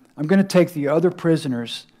afternoon, I'm going to take the other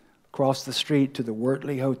prisoners across the street to the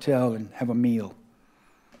Wortley Hotel and have a meal.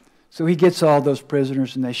 So he gets all those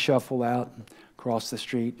prisoners and they shuffle out across the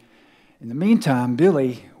street. In the meantime,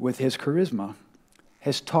 Billy, with his charisma,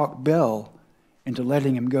 has talked Bell into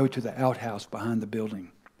letting him go to the outhouse behind the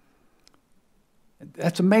building.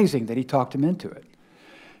 That's amazing that he talked him into it.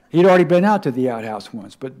 He'd already been out to the outhouse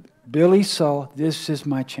once, but Billy saw, this is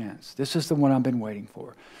my chance. This is the one I've been waiting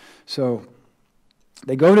for. So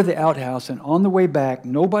they go to the outhouse, and on the way back,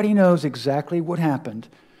 nobody knows exactly what happened,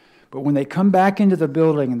 but when they come back into the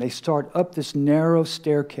building and they start up this narrow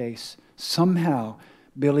staircase, somehow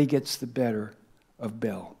Billy gets the better of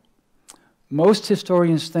Bell. Most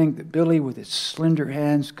historians think that Billy, with his slender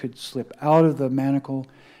hands, could slip out of the manacle,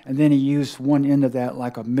 and then he used one end of that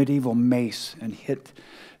like a medieval mace and hit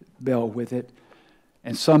Bell with it.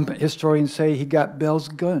 And some historians say he got Bell's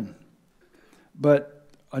gun. But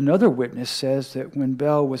another witness says that when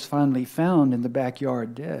Bell was finally found in the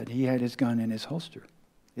backyard dead, he had his gun in his holster.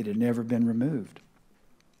 It had never been removed.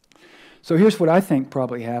 So here's what I think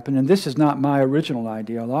probably happened, and this is not my original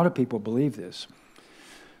idea. A lot of people believe this.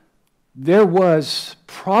 There was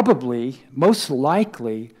probably, most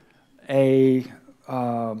likely, a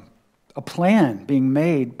plan being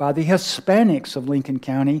made by the Hispanics of Lincoln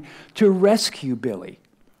County to rescue Billy.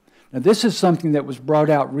 Now, this is something that was brought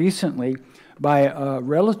out recently by a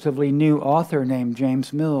relatively new author named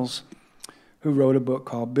James Mills, who wrote a book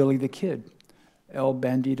called Billy the Kid, El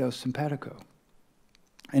Bandido Simpatico.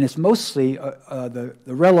 And it's mostly, the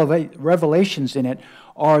revelations in it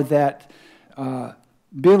are that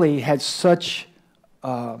Billy had such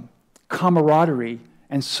camaraderie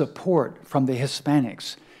and support from the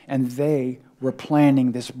Hispanics, and they were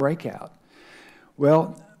planning this breakout.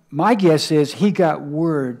 Well, my guess is he got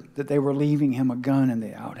word that they were leaving him a gun in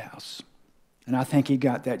the outhouse. And I think he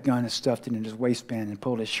got that gun and stuffed it in his waistband and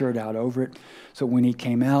pulled his shirt out over it, so when he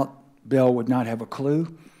came out, Bell would not have a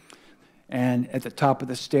clue. And at the top of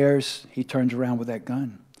the stairs, he turns around with that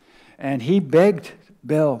gun. And he begged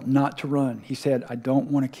Bell not to run. He said, I don't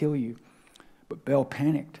want to kill you. But Bell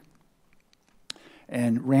panicked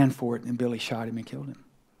and ran for it, and Billy shot him and killed him.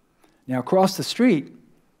 Now, across the street,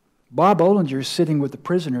 Bob Olinger is sitting with the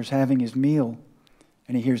prisoners having his meal,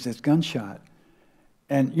 and he hears this gunshot.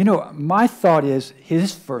 And, you know, my thought is,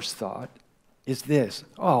 his first thought is this: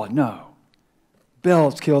 oh, no,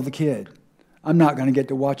 Bell's killed the kid. I'm not going to get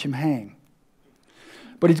to watch him hang.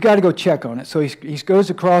 But he's got to go check on it. So he goes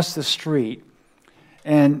across the street,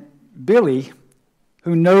 and Billy,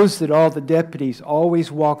 who knows that all the deputies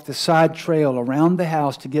always walk the side trail around the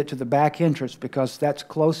house to get to the back entrance because that's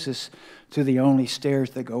closest to the only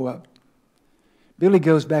stairs that go up. Billy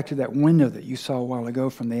goes back to that window that you saw a while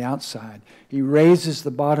ago from the outside. He raises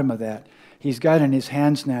the bottom of that. He's got in his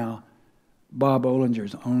hands now Bob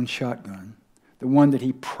Olinger's own shotgun, the one that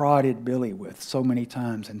he prodded Billy with so many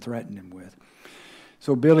times and threatened him with.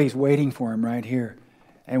 So Billy's waiting for him right here.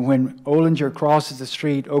 And when Olinger crosses the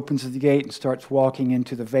street, opens the gate, and starts walking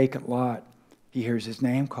into the vacant lot, he hears his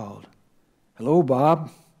name called. Hello, Bob.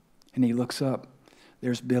 And he looks up.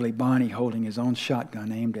 There's Billy Bonney holding his own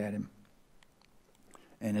shotgun aimed at him.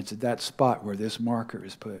 And it's at that spot where this marker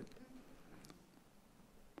is put.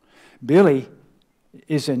 Billy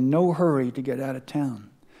is in no hurry to get out of town.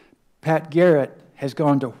 Pat Garrett has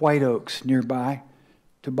gone to White Oaks nearby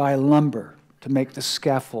to buy lumber to make the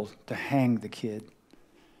scaffold to hang the kid,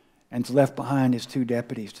 and left behind his two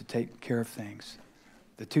deputies to take care of things.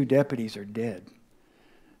 The two deputies are dead.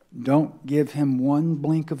 Don't give him one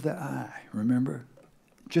blink of the eye, remember?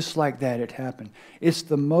 Just like that it happened. It's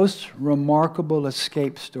the most remarkable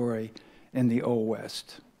escape story in the Old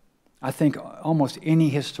West. I think almost any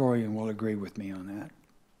historian will agree with me on that.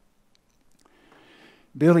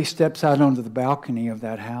 Billy steps out onto the balcony of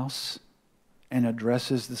that house and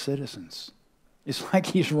addresses the citizens. It's like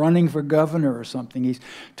he's running for governor or something. He's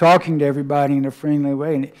talking to everybody in a friendly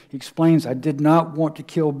way, and he explains, I did not want to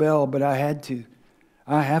kill Bell, but I had to.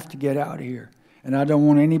 I have to get out of here, and I don't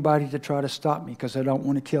want anybody to try to stop me because I don't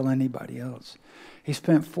want to kill anybody else. He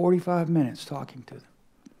spent 45 minutes talking to them.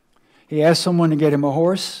 He asked someone to get him a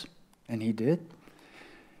horse, and he did.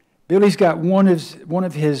 Billy's got one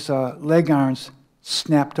of his leg irons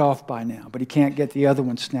snapped off by now, but he can't get the other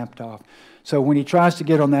one snapped off. So when he tries to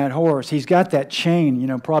get on that horse, he's got that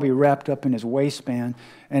chain, probably wrapped up in his waistband,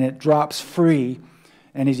 and it drops free.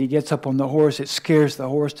 And as he gets up on the horse, it scares the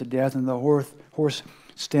horse to death, and the horse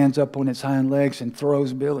stands up on its hind legs and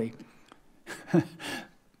throws Billy.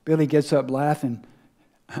 Billy gets up laughing.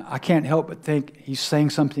 I can't help but think he's saying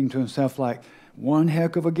something to himself like, one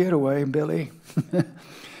heck of a getaway, Billy.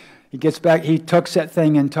 He gets back, he tucks that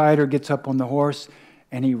thing in tighter, gets up on the horse,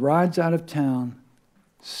 and he rides out of town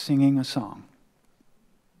singing a song.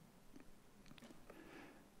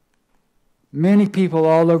 Many people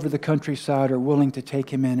all over the countryside are willing to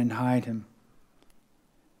take him in and hide him.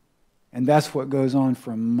 And that's what goes on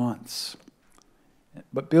for months.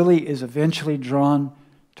 But Billy is eventually drawn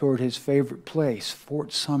toward his favorite place,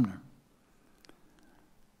 Fort Sumner.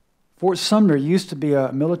 Fort Sumner used to be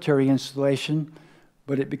a military installation,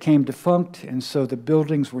 but it became defunct, and so the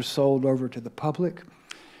buildings were sold over to the public.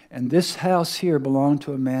 And this house here belonged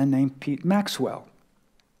to a man named Pete Maxwell,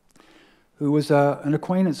 who was an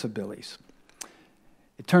acquaintance of Billy's.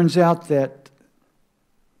 It turns out that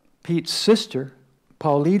Pete's sister,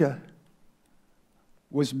 Paulita,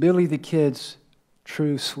 was Billy the Kid's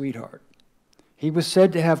true sweetheart. He was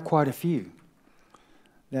said to have quite a few,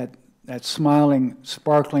 that smiling,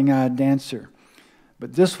 sparkling-eyed dancer.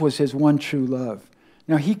 But this was his one true love.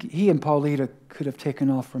 Now, he and Paulita could have taken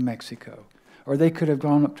off from Mexico, or they could have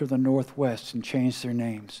gone up to the Northwest and changed their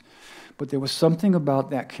names. But there was something about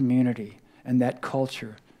that community and that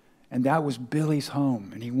culture, and that was Billy's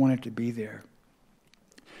home, and he wanted to be there.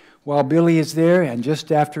 While Billy is there, and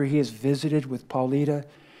just after he is visited with Paulita,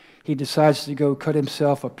 he decides to go cut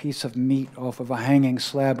himself a piece of meat off of a hanging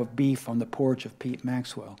slab of beef on the porch of Pete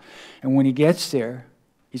Maxwell. And when he gets there,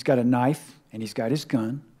 he's got a knife and he's got his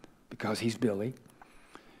gun, because he's Billy.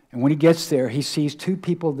 And when he gets there, he sees two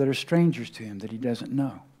people that are strangers to him that he doesn't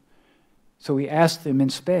know. So he asks them in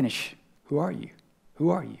Spanish, "Who are you? Who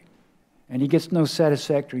are you?" And he gets no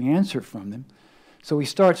satisfactory answer from them. So he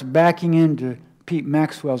starts backing into Pete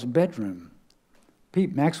Maxwell's bedroom.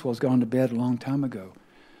 Pete Maxwell's gone to bed a long time ago.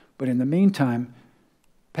 But in the meantime,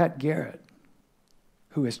 Pat Garrett,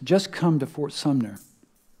 who has just come to Fort Sumner,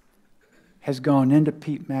 has gone into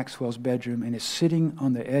Pete Maxwell's bedroom and is sitting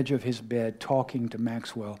on the edge of his bed talking to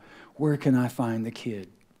Maxwell. "Where can I find the kid?"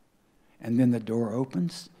 And then the door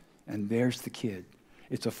opens, and there's the kid.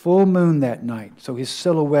 It's a full moon that night, so his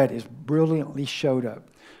silhouette is brilliantly showed up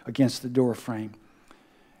against the door frame.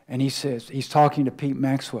 And he says, he's talking to Pete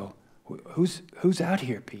Maxwell. Who's out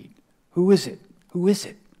here, Pete? Who is it? Who is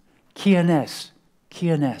it? "Quienes,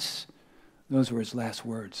 quienes." Those were his last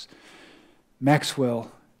words.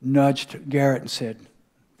 Maxwell nudged Garrett and said,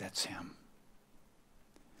 "That's him."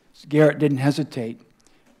 Garrett didn't hesitate.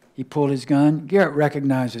 He pulled his gun. Garrett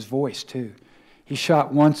recognized his voice, too. He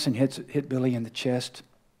shot once and hit Billy in the chest.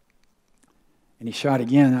 And he shot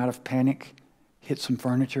again out of panic, hit some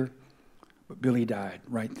furniture, but Billy died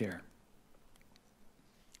right there.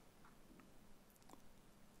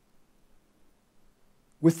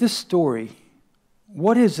 With this story,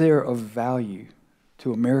 what is there of value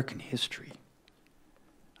to American history?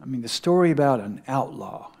 I mean, the story about an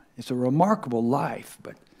outlaw is a remarkable life,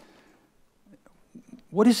 but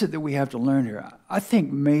what is it that we have to learn here? I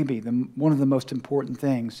think maybe one of the most important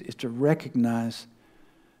things is to recognize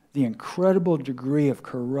the incredible degree of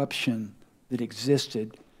corruption that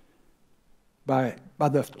existed by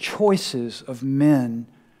the choices of men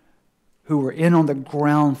who were in on the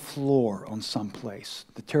ground floor on some place,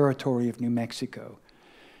 the territory of New Mexico.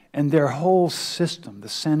 And their whole system, the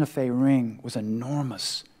Santa Fe Ring, was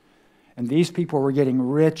enormous. And these people were getting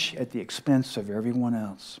rich at the expense of everyone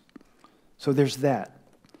else. So there's that.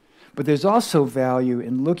 But there's also value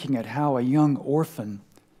in looking at how a young orphan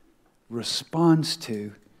responds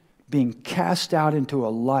to being cast out into a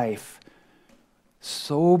life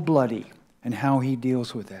so bloody and how he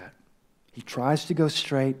deals with that. He tries to go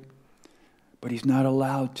straight, but he's not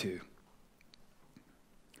allowed to.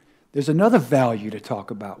 There's another value to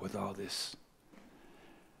talk about with all this.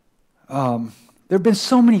 There have been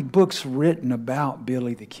so many books written about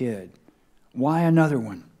Billy the Kid. Why another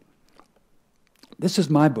one? This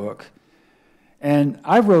is my book, and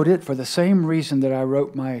I wrote it for the same reason that I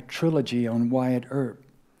wrote my trilogy on Wyatt Earp.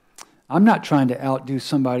 I'm not trying to outdo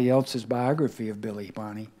somebody else's biography of Billy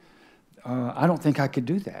Bonney. I don't think I could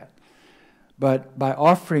do that. But by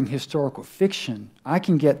offering historical fiction, I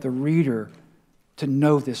can get the reader to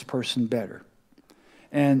know this person better.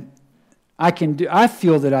 And I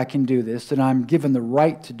feel that I can do this, that I'm given the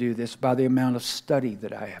right to do this by the amount of study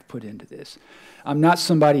that I have put into this. I'm not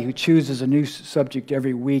somebody who chooses a new subject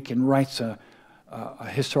every week and writes a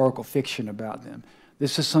historical fiction about them.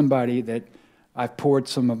 This is somebody that I've poured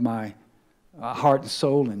some of my heart and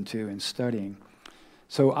soul into in studying.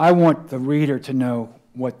 So I want the reader to know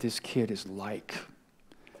what this kid is like.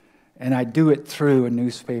 And I do it through a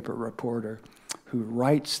newspaper reporter who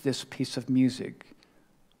writes this piece of music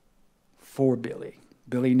for Billy.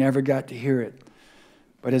 Billy never got to hear it.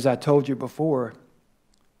 But as I told you before,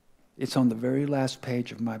 it's on the very last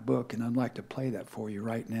page of my book, and I'd like to play that for you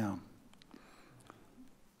right now.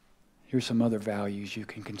 Here's some other values you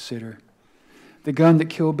can consider. The gun that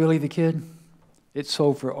killed Billy the Kid, it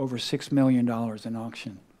sold for over $6 million in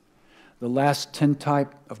auction. The last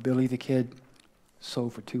tintype of Billy the Kid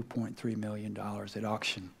sold for $2.3 million at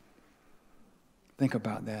auction. Think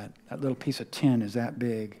about that. That little piece of tin is that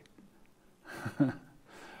big.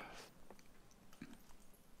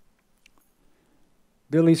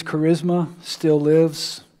 Billy's charisma still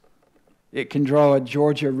lives. It can draw a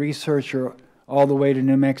Georgia researcher all the way to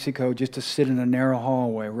New Mexico just to sit in a narrow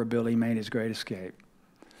hallway where Billy made his great escape.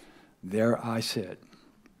 There I sit.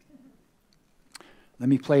 Let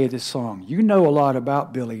me play you this song. You know a lot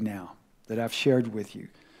about Billy now that I've shared with you.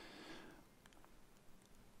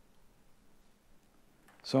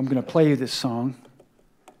 So I'm going to play you this song.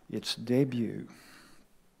 Its debut.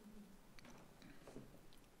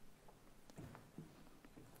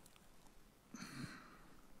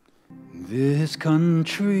 This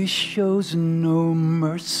country shows no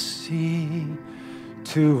mercy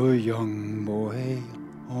to a young boy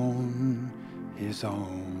on his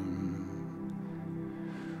own,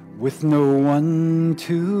 with no one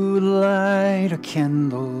to light a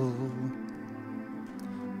candle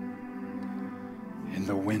in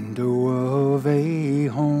the window of a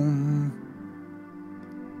home.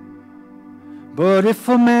 But if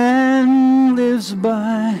a man lives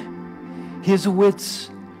by his wits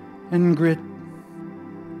and grit,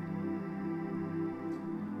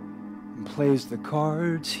 and plays the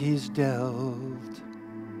cards he's dealt,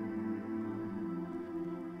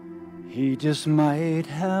 he just might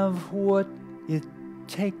have what it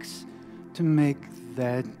takes to make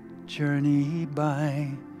that journey by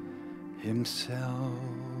himself.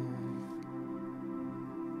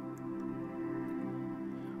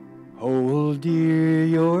 Hold dear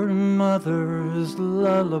your mother's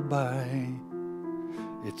lullaby.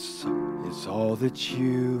 It's all that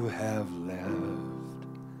you have left.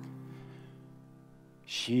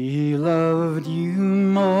 She loved you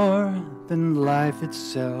more than life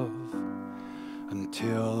itself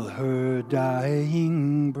until her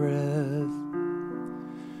dying breath.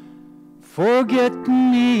 Forget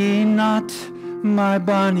me not, my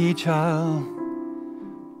bonny child,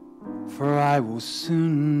 for I will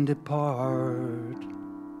soon depart.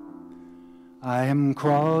 I am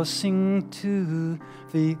crossing to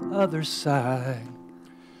the other side,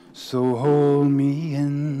 so hold me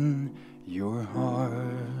in your heart.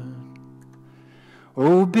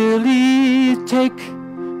 Oh, Billy, take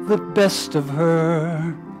the best of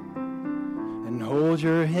her and hold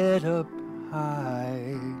your head up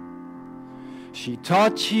high. She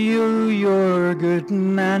taught you your good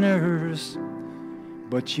manners,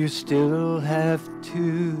 but you still have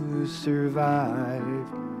to survive.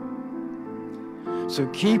 So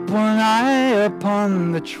keep one eye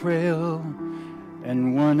upon the trail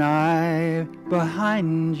and one eye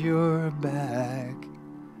behind your back.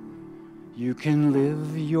 You can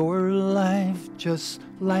live your life just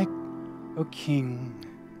like a king,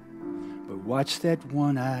 but watch that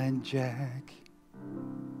one-eyed Jack.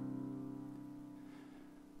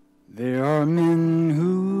 There are men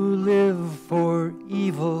who live for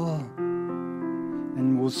evil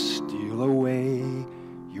and will steal away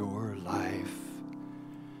your life.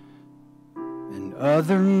 And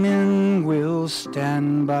other men will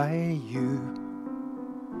stand by you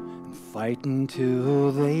and fight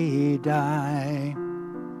until they die.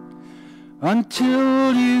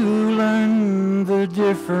 Until you learn the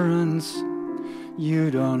difference, you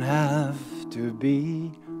don't have to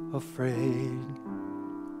be afraid.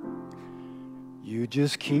 You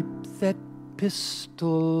just keep that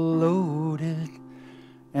pistol loaded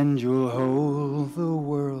and you'll hold the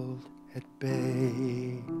world at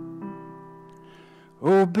bay.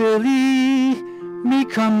 Oh, Billy, mi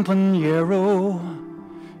compañero,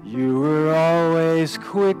 you were always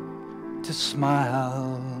quick to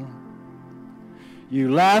smile.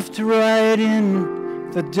 You laughed right in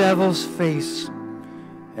the devil's face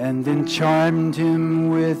and then charmed him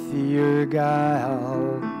with your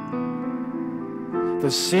guile. The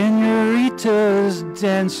senoritas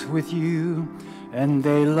danced with you and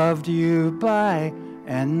they loved you by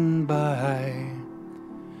and by,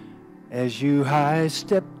 as you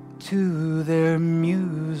high-stepped to their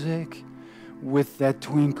music with that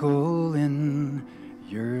twinkle in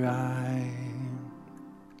your eye.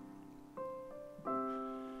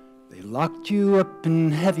 They locked you up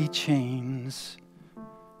in heavy chains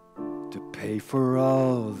to pay for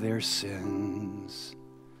all their sins.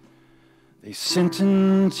 They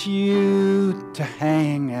sentenced you to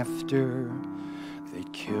hang after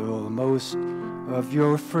they'd kill most of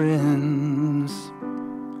your friends.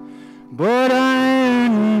 But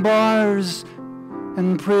iron bars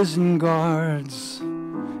and prison guards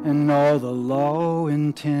and all the law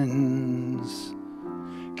intends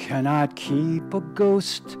cannot keep a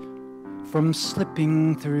ghost from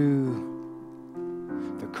slipping through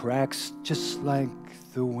the cracks just like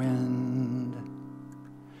the wind.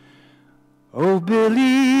 Oh,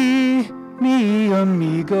 Billy, mi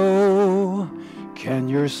amigo, can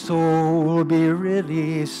your soul be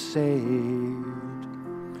really saved?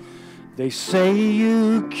 They say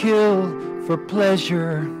you kill for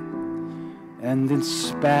pleasure and then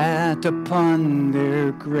spat upon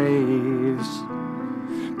their graves.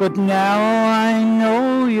 But now I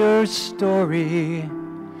know your story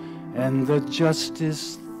and the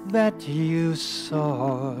justice that you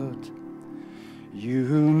sought. You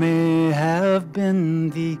may have been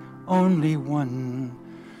the only one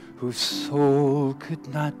whose soul could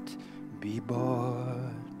not be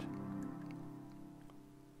bought.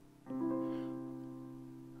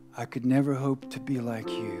 I could never hope to be like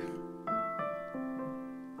you.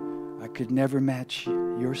 I could never match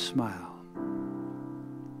your smile.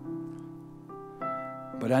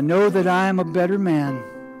 But I know that I am a better man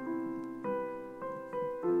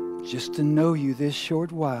just to know you this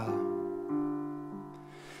short while.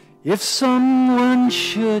 If someone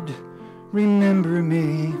should remember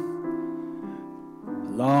me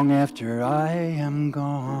long after I am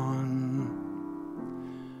gone,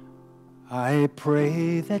 I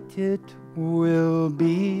pray that it will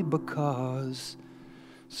be because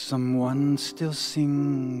someone still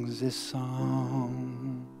sings this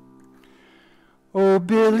song. Oh,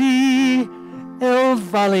 Billy el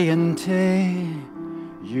Valiente,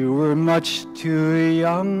 you were much too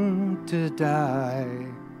young to die.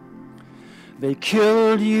 They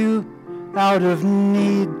killed you out of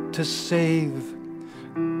need to save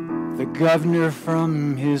the governor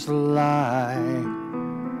from his lie.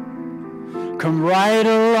 Come right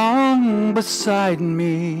along beside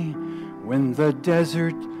me when the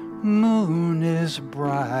desert moon is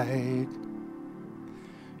bright.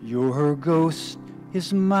 Your ghost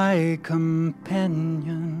is my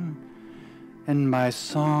companion, and my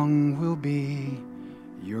song will be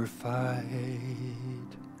your fight.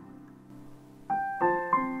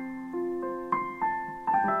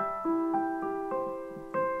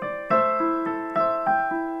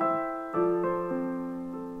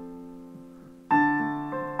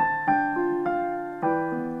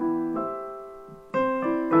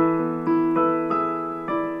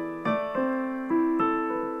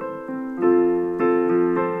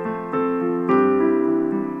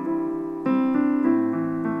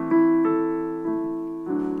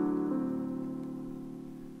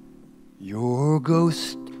 Your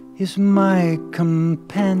ghost is my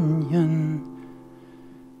companion,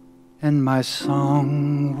 and my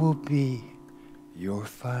song will be your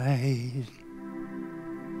fight.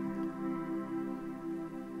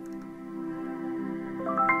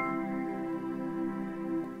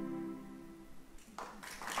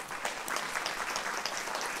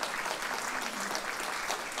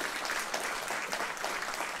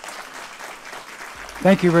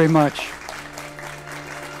 Thank you very much.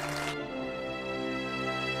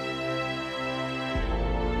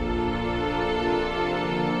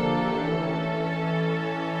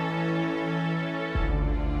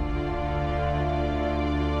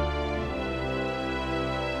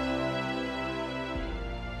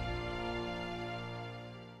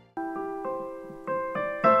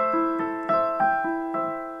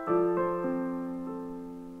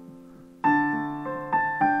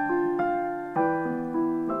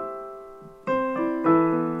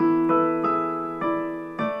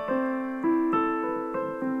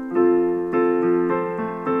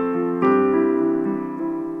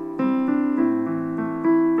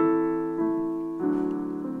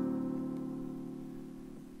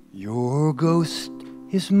 Your ghost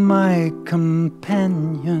is my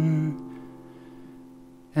companion,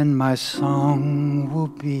 and my song will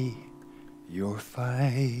be your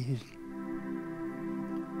fight.